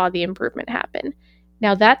 I saw the improvement happen.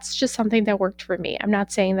 Now, that's just something that worked for me. I'm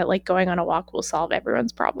not saying that like going on a walk will solve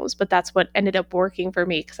everyone's problems, but that's what ended up working for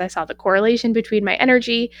me because I saw the correlation between my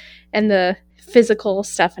energy and the physical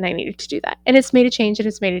stuff, and I needed to do that. And it's made a change and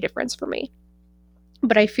it's made a difference for me.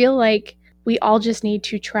 But I feel like we all just need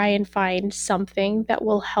to try and find something that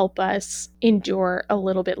will help us endure a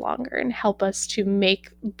little bit longer and help us to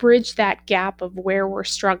bridge that gap of where we're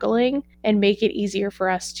struggling and make it easier for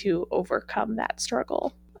us to overcome that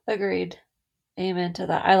struggle. Agreed. Amen to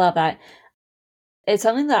that. I love that. It's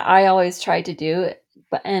something that I always try to do,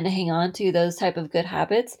 and hang on to those type of good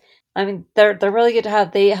habits. I mean, they're really good to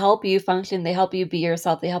have. They help you function. They help you be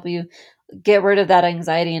yourself. They help you get rid of that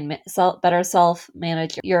anxiety and better self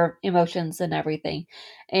manage your emotions and everything.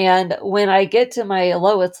 And when I get to my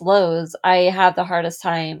lowest lows, I have the hardest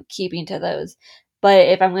time keeping to those. But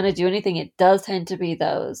if I'm going to do anything, it does tend to be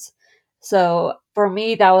those. So for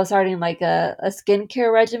me, that was starting like a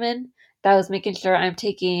skincare regimen. That was making sure I'm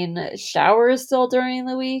taking showers still during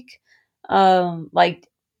the week. Like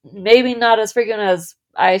maybe not as frequent as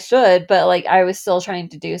I should, but like I was still trying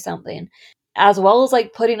to do something. As well as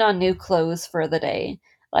like putting on new clothes for the day.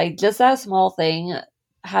 Like just that small thing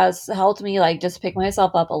has helped me like just pick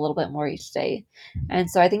myself up a little bit more each day. And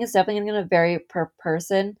so I think it's definitely going to vary per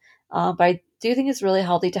person. But I do think it's really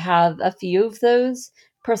healthy to have a few of those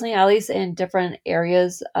personally, at least in different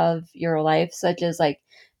areas of your life, such as like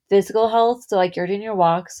physical health. So like you're doing your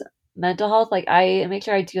walks, mental health. Like I make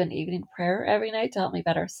sure I do an evening prayer every night to help me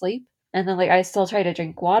better sleep. And then like I still try to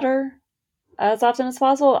drink water as often as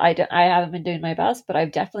possible. I haven't been doing my best, but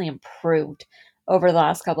I've definitely improved over the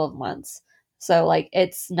last couple of months. So like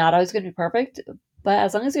it's not always going to be perfect, but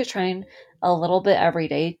as long as you're trying a little bit every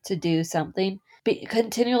day to do something,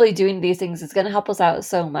 continually doing these things is going to help us out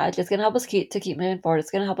so much. It's going to help us keep moving forward.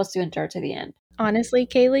 It's going to help us to endure to the end. Honestly,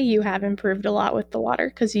 Kaylee, you have improved a lot with the water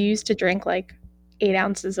because you used to drink like 8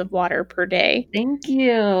 ounces of water per day. Thank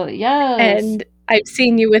you. Yes. And I've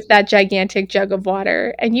seen you with that gigantic jug of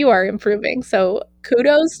water, and you are improving. So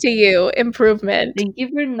kudos to you, improvement. Thank you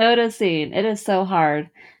for noticing. It is so hard,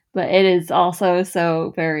 but it is also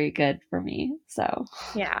so very good for me. So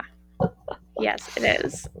Yeah, yes, it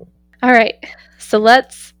is. All right, so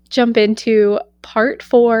let's jump into part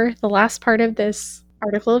 4, the last part of this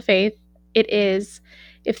article of faith. It is,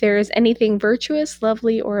 if there is anything virtuous,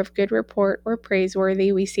 lovely, or of good report or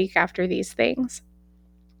praiseworthy, we seek after these things.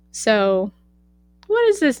 So, what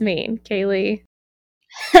does this mean, Kaylee?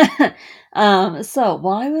 so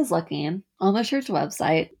while I was looking on the church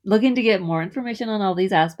website, looking to get more information on all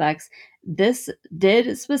these aspects, this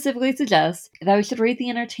did specifically suggest that we should read the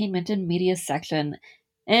entertainment and media section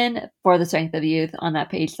in For the Strength of Youth on that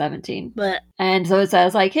page 17. And so it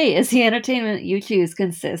says, like, hey, is the entertainment you choose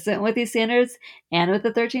consistent with these standards and with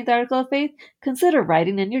the 13th article of faith? Consider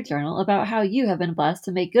writing in your journal about how you have been blessed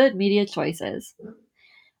to make good media choices.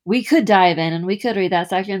 We could dive in and we could read that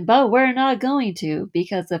section, but we're not going to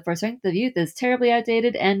because the For Strength of Youth is terribly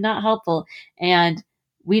outdated and not helpful. And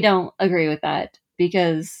we don't agree with that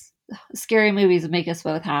because scary movies make us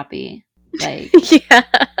both happy. Like, Yeah,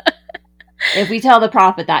 if we tell the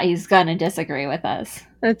prophet that, he's going to disagree with us.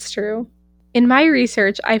 that's true. In my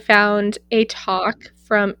research, I found a talk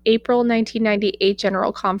from April 1998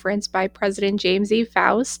 General Conference by President James E.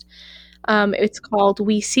 Faust. It's called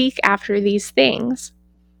We Seek After These Things.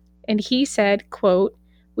 And he said, quote,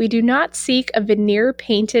 "We do not seek a veneer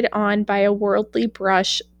painted on by a worldly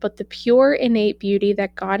brush, but the pure innate beauty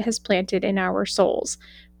that God has planted in our souls.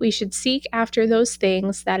 We should seek after those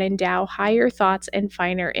things that endow higher thoughts and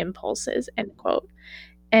finer impulses," end quote.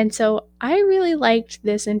 And so I really liked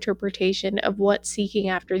this interpretation of what seeking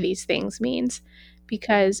after these things means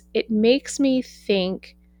because it makes me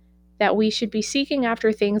think that we should be seeking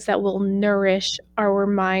after things that will nourish our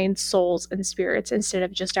minds, souls, and spirits instead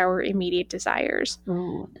of just our immediate desires.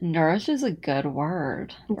 Ooh, nourish is a good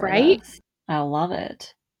word for Right? this. I love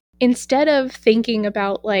it. Instead of thinking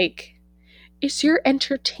about, like, is your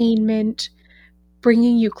entertainment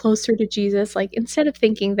bringing you closer to Jesus? Like, instead of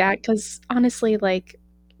thinking that, because honestly, like,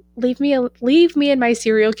 leave me and my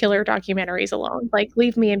serial killer documentaries alone. Like,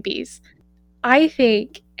 leave me in peace. I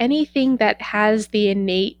think anything that has the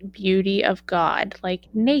innate beauty of God, like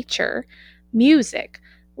nature, music,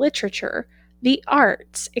 literature, the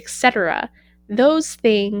arts, etc., those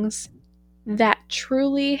things that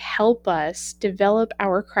truly help us develop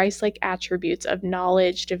our Christ like attributes of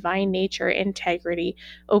knowledge, divine nature, integrity,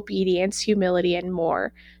 obedience, humility, and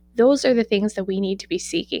more. Those are the things that we need to be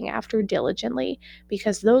seeking after diligently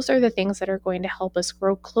because those are the things that are going to help us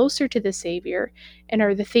grow closer to the Savior and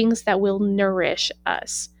are the things that will nourish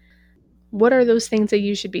us. What are those things that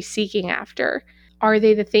you should be seeking after? Are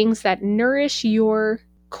they the things that nourish your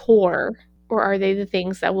core, or are they the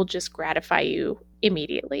things that will just gratify you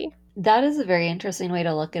immediately? That is a very interesting way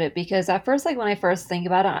to look at it because at first, like when I first think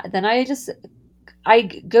about it, then I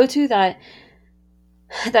go to that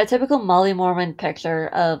typical Molly Mormon picture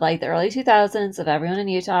of like the early 2000s of everyone in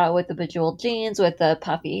Utah with the bejeweled jeans, with the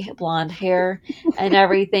puffy blonde hair and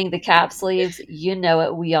everything, the cap sleeves, you know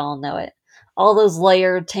it, we all know it. All those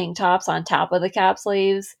layered tank tops on top of the cap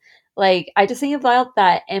sleeves. Like, I just think about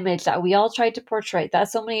that image that we all tried to portray, that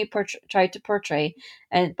so many tried to portray,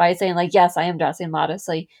 and by saying, like, yes, I am dressing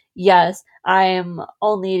modestly. Yes, I am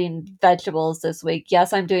only eating vegetables this week.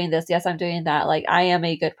 Yes, I'm doing this. Yes, I'm doing that. Like, I am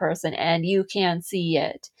a good person and you can see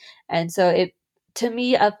it. And so to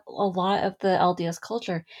me, a lot of the LDS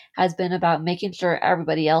culture has been about making sure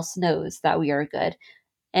everybody else knows that we are good.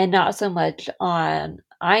 and not so much on,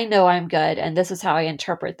 I know I'm good and this is how I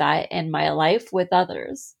interpret that in my life with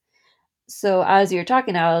others. So as you're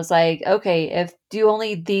talking, I was like, okay, if do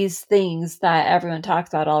only these things that everyone talks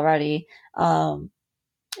about already,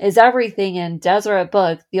 is everything in Deseret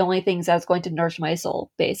book the only things that's going to nourish my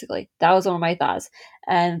soul, basically. That was one of my thoughts.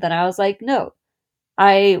 And then I was like, no.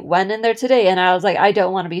 I went in there today and I was like, I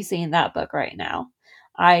don't want to be seeing that book right now.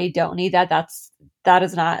 I don't need that. That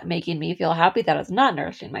is not making me feel happy. That is not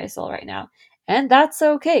nourishing my soul right now. And that's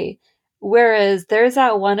okay. Whereas there's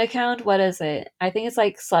that one account, what is it? I think it's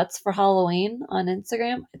like Sluts for Halloween on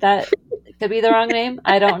Instagram. That could be the wrong name.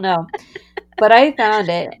 I don't know. But I found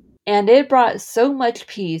it and it brought so much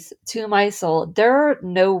peace to my soul. There are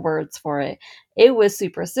no words for it. It was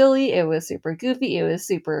super silly. It was super goofy. It was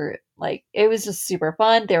super, like, it was just super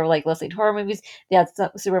fun. They were like listening to horror movies. They had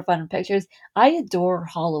super fun pictures. I adore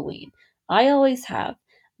Halloween. I always have.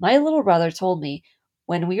 My little brother told me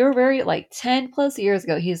when we were very, like, 10 plus years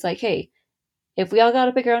ago, he's like, hey, if we all got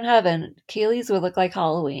to pick our own heaven, Kaylee's would look like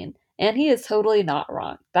Halloween. And he is totally not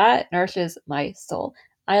wrong. That nourishes my soul.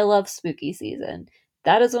 I love spooky season.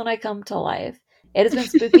 That is when I come to life. It has been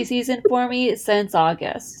spooky season for me since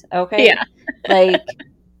August, okay? Yeah. Like,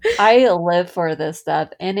 I live for this stuff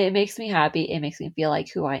and it makes me happy. It makes me feel like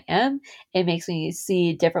who I am. It makes me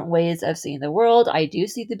see different ways of seeing the world. I do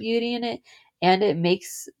see the beauty in it and it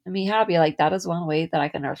makes me happy. Like, that is one way that I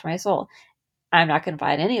can nourish my soul. I'm not going to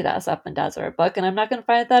find any of that stuff in Desert Book, and I'm not going to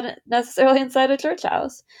find that necessarily inside a church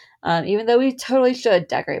house. Even though we totally should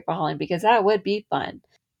decorate for Halloween because that would be fun.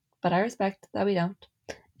 But I respect that we don't.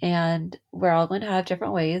 And we're all going to have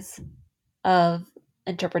different ways of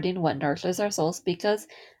interpreting what nourishes our souls because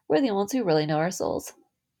we're the only ones who really know our souls.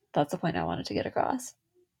 That's the point I wanted to get across.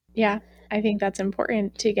 Yeah, I think that's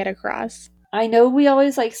important to get across. I know we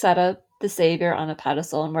always like set up the savior on a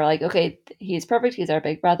pedestal and we're like, okay, he's perfect, he's our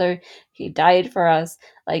big brother, he died for us,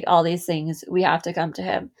 like all these things, we have to come to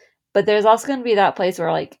him. But there's also going to be that place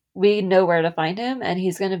where like we know where to find him and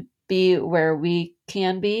he's going to be where we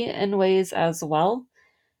can be in ways as well.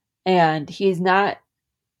 And he's not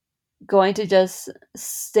going to just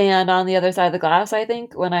stand on the other side of the glass, I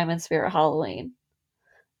think, when I'm in Spirit Halloween.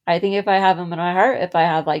 I think if I have him in my heart, if I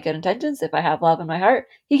have like good intentions, if I have love in my heart,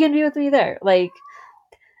 he can be with me there. Like,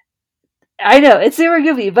 I know it's super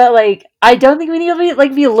goofy, but like I don't think we need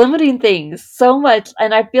to be limiting things so much,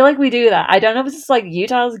 and I feel like we do that. I don't know if it's just like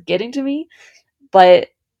Utah's getting to me, but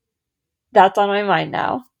that's on my mind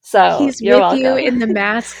now. So He's you're with you welcome. in the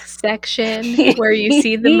mask section where you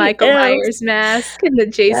see the He Michael is. Myers mask and the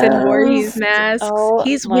Jason Voorhees Yes. masks. Oh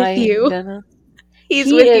He's with my you. goodness. He's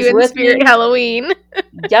He with you is in with Spirit me. Halloween.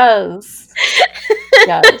 Yes.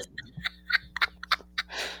 Yes.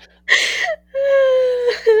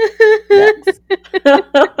 Yes.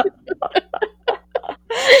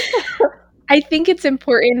 I think it's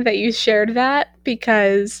important that you shared that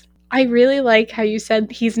because I really like how you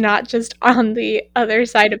said he's not just on the other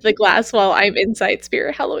side of the glass while I'm inside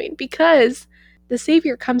Spirit Halloween because the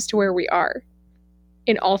Savior comes to where we are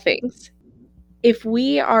in all things. If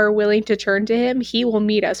we are willing to turn to him, he will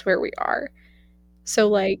meet us where we are. So,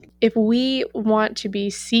 like, if we want to be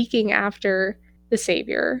seeking after the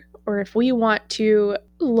Savior, or if we want to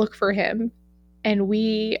look for him, and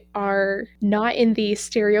we are not in the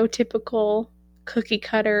stereotypical cookie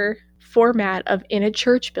cutter format of in a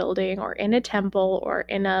church building or in a temple or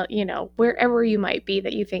in a, wherever you might be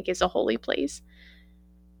that you think is a holy place,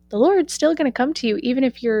 the Lord's still going to come to you, even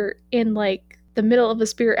if you're in like the middle of a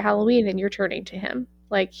Spirit Halloween and you're turning to him.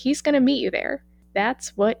 Like, he's going to meet you there.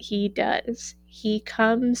 That's what he does. He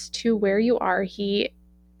comes to where you are, he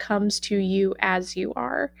comes to you as you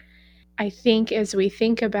are. I think as we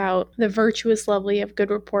think about the virtuous, lovely, of good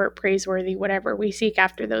report, praiseworthy, whatever, we seek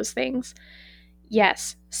after those things.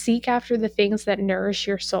 Yes, seek after the things that nourish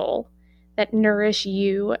your soul, that nourish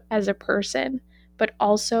you as a person, but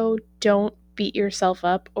also don't beat yourself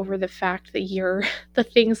up over the fact that the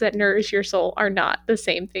things that nourish your soul are not the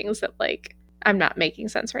same things that, like, I'm not making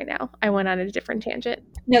sense right now. I went on a different tangent.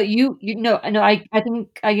 No, you no, no. I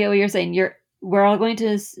think I get what you're saying. We're all going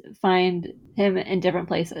to find him in different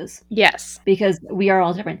places Yes. because we are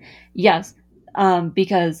all different. Yes,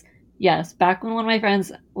 because yes, back when one of my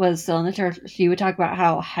friends was still in the church, she would talk about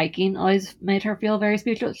how hiking always made her feel very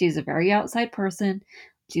spiritual. She's a very outside person.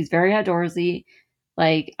 She's very outdoorsy.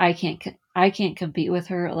 Like I can't compete with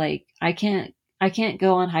her. Like I can't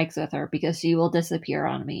go on hikes with her because she will disappear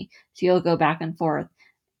on me. She'll go back and forth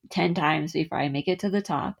 10 times before I make it to the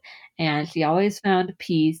top. And she always found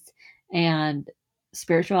peace and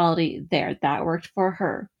spirituality there. That worked for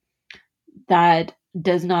her. That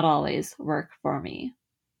does not always work for me.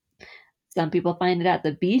 Some people find it at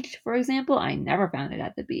the beach, for example. I never found it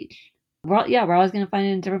at the beach. We're always going to find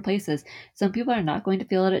it in different places. Some people are not going to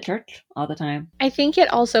feel it at church all the time. I think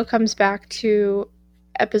it also comes back to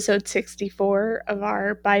episode 64 of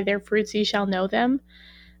our By Their Fruits You Shall Know Them,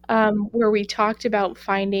 where we talked about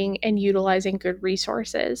finding and utilizing good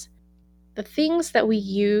resources. The things that we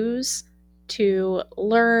use to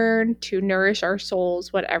learn, to nourish our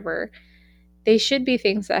souls, whatever, they should be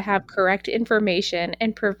things that have correct information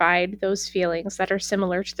and provide those feelings that are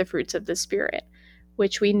similar to the fruits of the Spirit,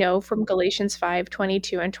 which we know from Galatians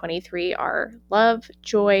 5:22 and 23 are love,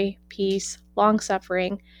 joy, peace, long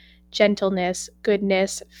suffering, gentleness,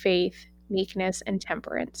 goodness, faith, meekness, and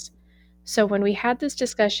temperance. So when we had this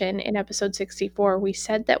discussion in episode 64, we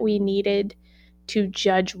said that we needed to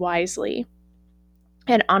judge wisely.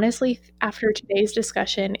 And honestly, after today's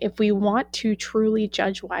discussion, if we want to truly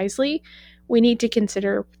judge wisely, we need to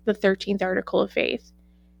consider the 13th article of faith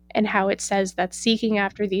and how it says that seeking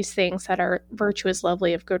after these things that are virtuous,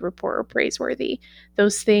 lovely, of good report, or praiseworthy,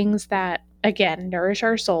 those things that, again, nourish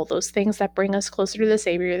our soul, those things that bring us closer to the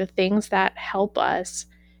Savior, the things that help us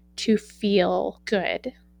to feel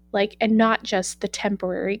good, like, and not just the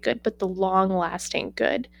temporary good, but the long lasting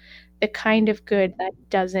good, the kind of good that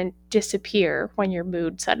doesn't disappear when your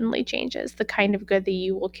mood suddenly changes, the kind of good that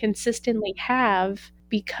you will consistently have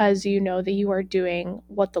because you know that you are doing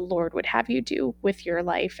what the Lord would have you do with your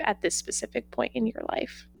life at this specific point in your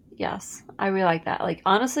life. Yes, I really like that. Like,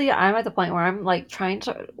 honestly, I'm at the point where I'm like trying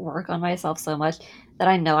to work on myself so much that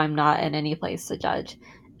I know I'm not in any place to judge.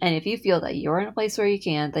 And if you feel that you're in a place where you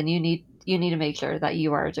can, then you need to make sure that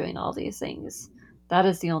you are doing all these things. That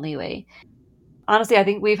is the only way. Honestly, I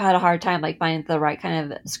think we've had a hard time like finding the right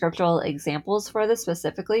kind of scriptural examples for this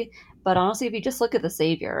specifically. But honestly, if you just look at the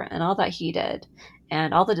Savior and all that he did,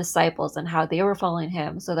 and all the disciples and how they were following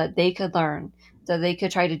him so that they could learn, so they could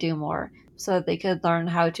try to do more, so that they could learn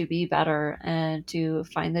how to be better and to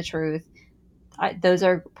find the truth. Those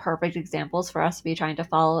are perfect examples for us to be trying to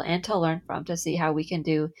follow and to learn from to see how we can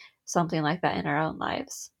do something like that in our own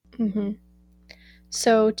lives. Mm-hmm.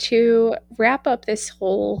 So, to wrap up this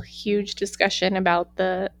whole huge discussion about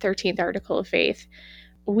the 13th article of faith,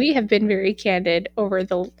 we have been very candid over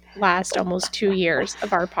the last almost 2 years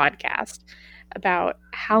of our podcast about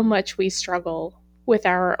how much we struggle with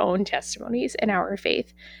our own testimonies and our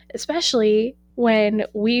faith, especially when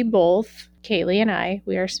we both, Kaylee and I,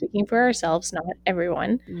 we are speaking for ourselves, not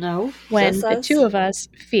everyone, No, just when the us. two of us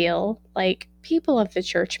feel like people of the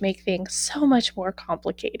church make things so much more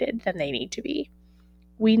complicated than they need to be.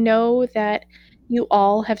 We know that you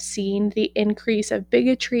all have seen the increase of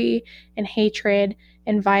bigotry and hatred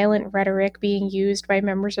and violent rhetoric being used by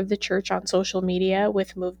members of the church on social media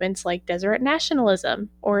with movements like Deseret Nationalism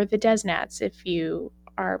or the Desnats, if you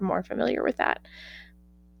are more familiar with that.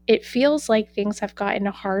 It feels like things have gotten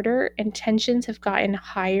harder and tensions have gotten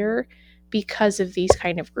higher because of these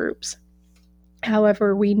kind of groups.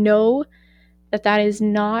 However, we know that that is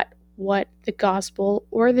not what the gospel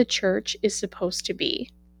or the church is supposed to be.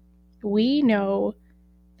 We know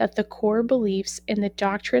that the core beliefs in the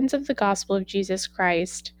doctrines of the gospel of Jesus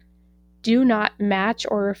Christ do not match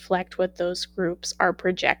or reflect what those groups are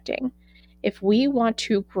projecting. If we want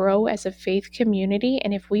to grow as a faith community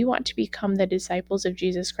and if we want to become the disciples of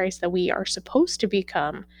Jesus Christ that we are supposed to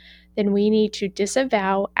become, then we need to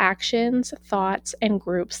disavow actions, thoughts, and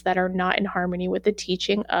groups that are not in harmony with the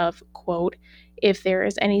teaching of, quote, if there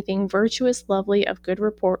is anything virtuous, lovely, of good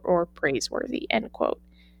report, or praiseworthy, end quote.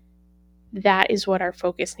 That is what our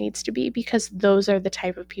focus needs to be because those are the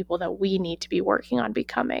type of people that we need to be working on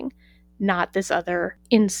becoming, not this other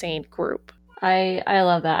insane group. I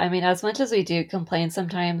love that. I mean, as much as we do complain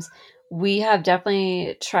sometimes, we have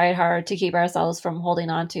definitely tried hard to keep ourselves from holding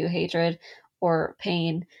on to hatred or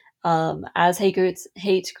pain. As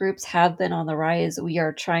hate groups have been on the rise, we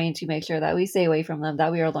are trying to make sure that we stay away from them,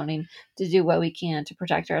 that we are learning to do what we can to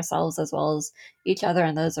protect ourselves as well as each other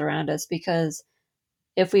and those around us. Because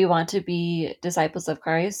if we want to be disciples of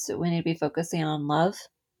Christ, we need to be focusing on love,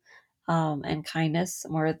 and kindness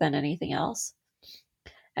more than anything else.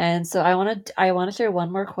 And so I want to share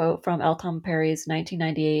one more quote from L. Tom Perry's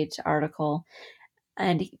 1998 article,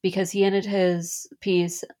 and because he ended his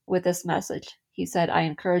piece with this message. He said, "I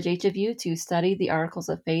encourage each of you to study the articles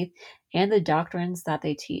of faith and the doctrines that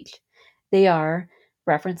they teach. They are,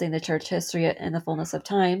 referencing the church history in the fullness of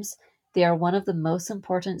times, they are one of the most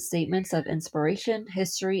important statements of inspiration,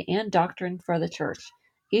 history, and doctrine for the church.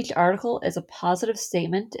 Each article is a positive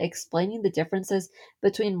statement explaining the differences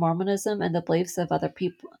between Mormonism and the beliefs of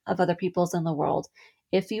other peoples in the world.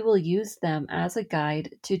 If you will use them as a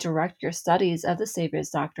guide to direct your studies of the Savior's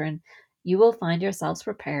doctrine, you will find yourselves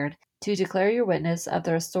prepared to declare your witness of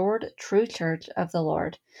the restored true church of the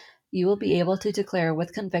Lord. You will be able to declare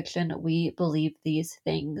with conviction, we believe these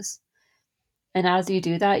things. And as you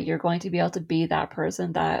do that, you're going to be able to be that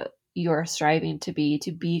person that you're striving to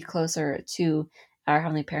be closer to our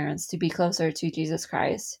Heavenly Parents, to be closer to Jesus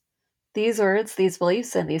Christ. These words, these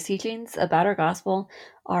beliefs, and these teachings about our gospel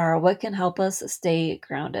are what can help us stay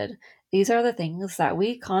grounded. These are the things that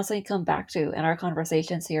we constantly come back to in our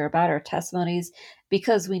conversations here about our testimonies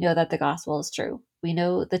because we know that the gospel is true. We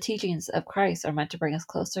know the teachings of Christ are meant to bring us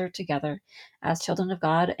closer together as children of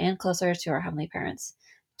God and closer to our Heavenly Parents.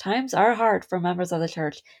 Times are hard for members of the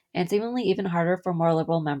church, and seemingly even harder for more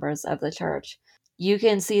liberal members of the church. You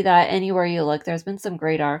can see that anywhere you look. There's been some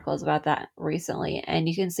great articles about that recently, and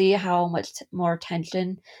you can see how much more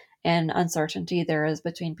tension and uncertainty there is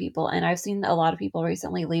between people. And I've seen a lot of people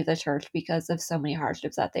recently leave the church because of so many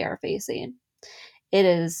hardships that they are facing. It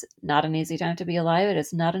is not an easy time to be alive. It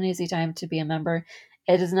is not an easy time to be a member.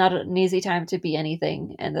 It is not an easy time to be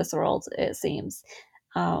anything in this world, it seems.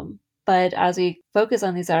 But as we focus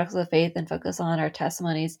on these articles of faith and focus on our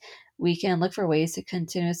testimonies, we can look for ways to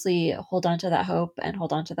continuously hold on to that hope and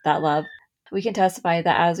hold on to that love. We can testify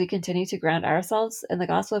that as we continue to ground ourselves in the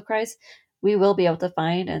gospel of Christ, we will be able to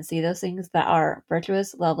find and see those things that are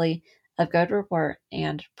virtuous, lovely, of good report,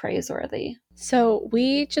 and praiseworthy. So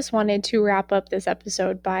we just wanted to wrap up this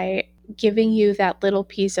episode by giving you that little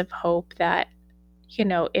piece of hope that,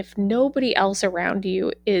 if nobody else around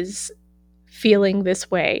you is feeling this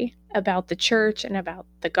way about the church and about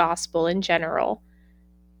the gospel in general,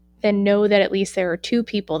 then know that at least there are two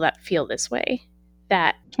people that feel this way,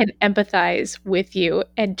 that can empathize with you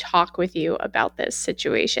and talk with you about this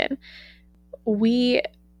situation. We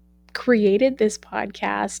created this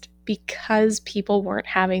podcast because people weren't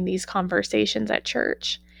having these conversations at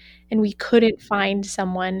church, and we couldn't find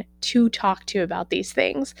someone to talk to about these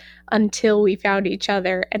things until we found each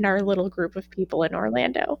other and our little group of people in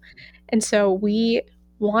Orlando. And so we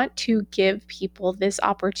want to give people this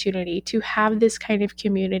opportunity to have this kind of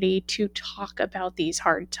community to talk about these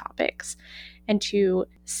hard topics and to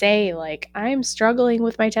say, like, I'm struggling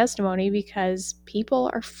with my testimony because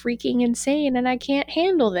people are freaking insane and I can't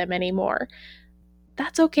handle them anymore.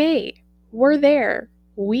 That's okay. We're there.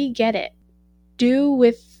 We get it. Do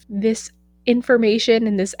with this information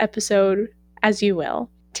in this episode as you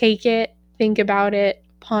will. Take it, think about it,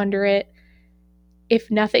 ponder it. If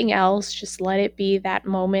nothing else, just let it be that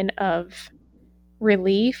moment of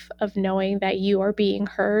relief of knowing that you are being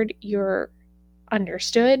heard, you're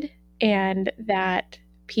understood, and that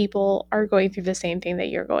people are going through the same thing that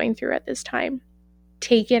you're going through at this time.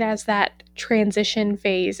 Take it as that transition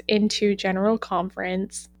phase into general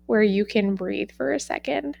conference where you can breathe for a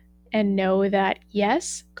second and know that,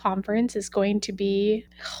 yes, conference is going to be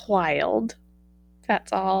wild.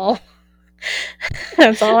 That's all.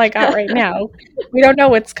 That's all I got right now. We don't know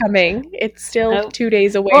what's coming. It's still 2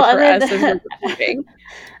 days away for us as we're recording.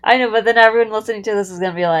 I know, but then everyone listening to this is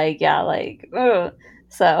going to be like, yeah, like, oh.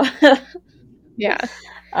 So. Yeah.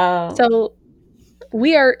 So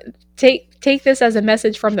we are, take this as a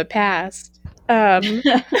message from the past.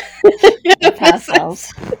 The past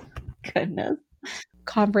selves. Goodness.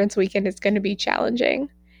 Conference weekend is going to be challenging.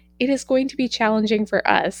 It is going to be challenging for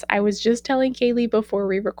us. I was just telling Kaylee before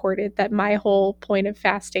we recorded that my whole point of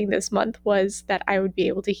fasting this month was that I would be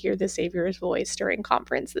able to hear the Savior's voice during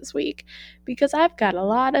conference this week, because I've got a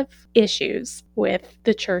lot of issues with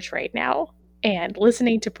the church right now, and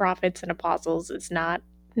listening to prophets and apostles is not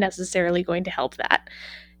necessarily going to help that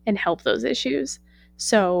and help those issues.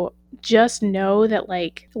 So just know that,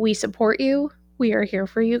 like, we support you. We are here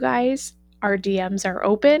for you guys. Our DMs are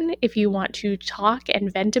open if you want to talk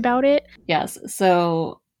and vent about it. Yes.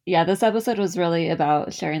 So, yeah, this episode was really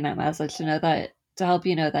about sharing that message to help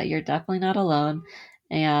you know that you're definitely not alone,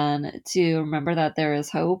 and to remember that there is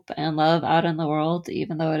hope and love out in the world,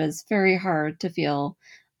 even though it is very hard to feel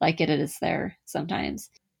like it is there sometimes.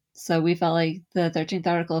 So we felt like the 13th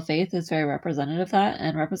article of faith is very representative of that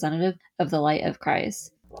and representative of the light of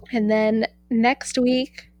Christ. And then next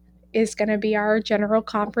week is going to be our general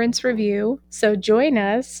conference review. So join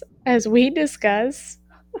us as we discuss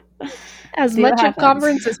as much of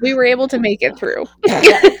conference as we were able to make it through.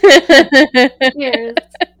 Cheers.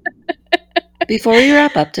 Before we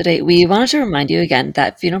wrap up today, we wanted to remind you again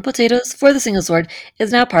that Funeral Potatoes for the Single Sword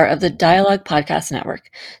is now part of the Dialogue Podcast Network.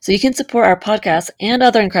 So you can support our podcast and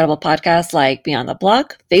other incredible podcasts like Beyond the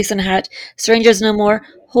Block, Face and Hat, Strangers No More,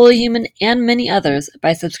 Holy Human, and many others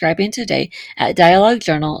by subscribing today at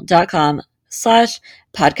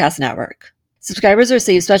dialoguejournal.com/podcast network. Subscribers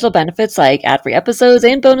receive special benefits like ad-free episodes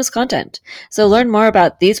and bonus content. So learn more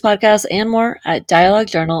about these podcasts and more at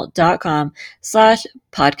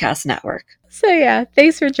dialoguejournal.com/podcast network. So yeah,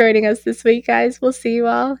 thanks for joining us this week, guys. We'll see you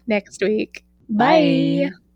all next week. Bye. Bye.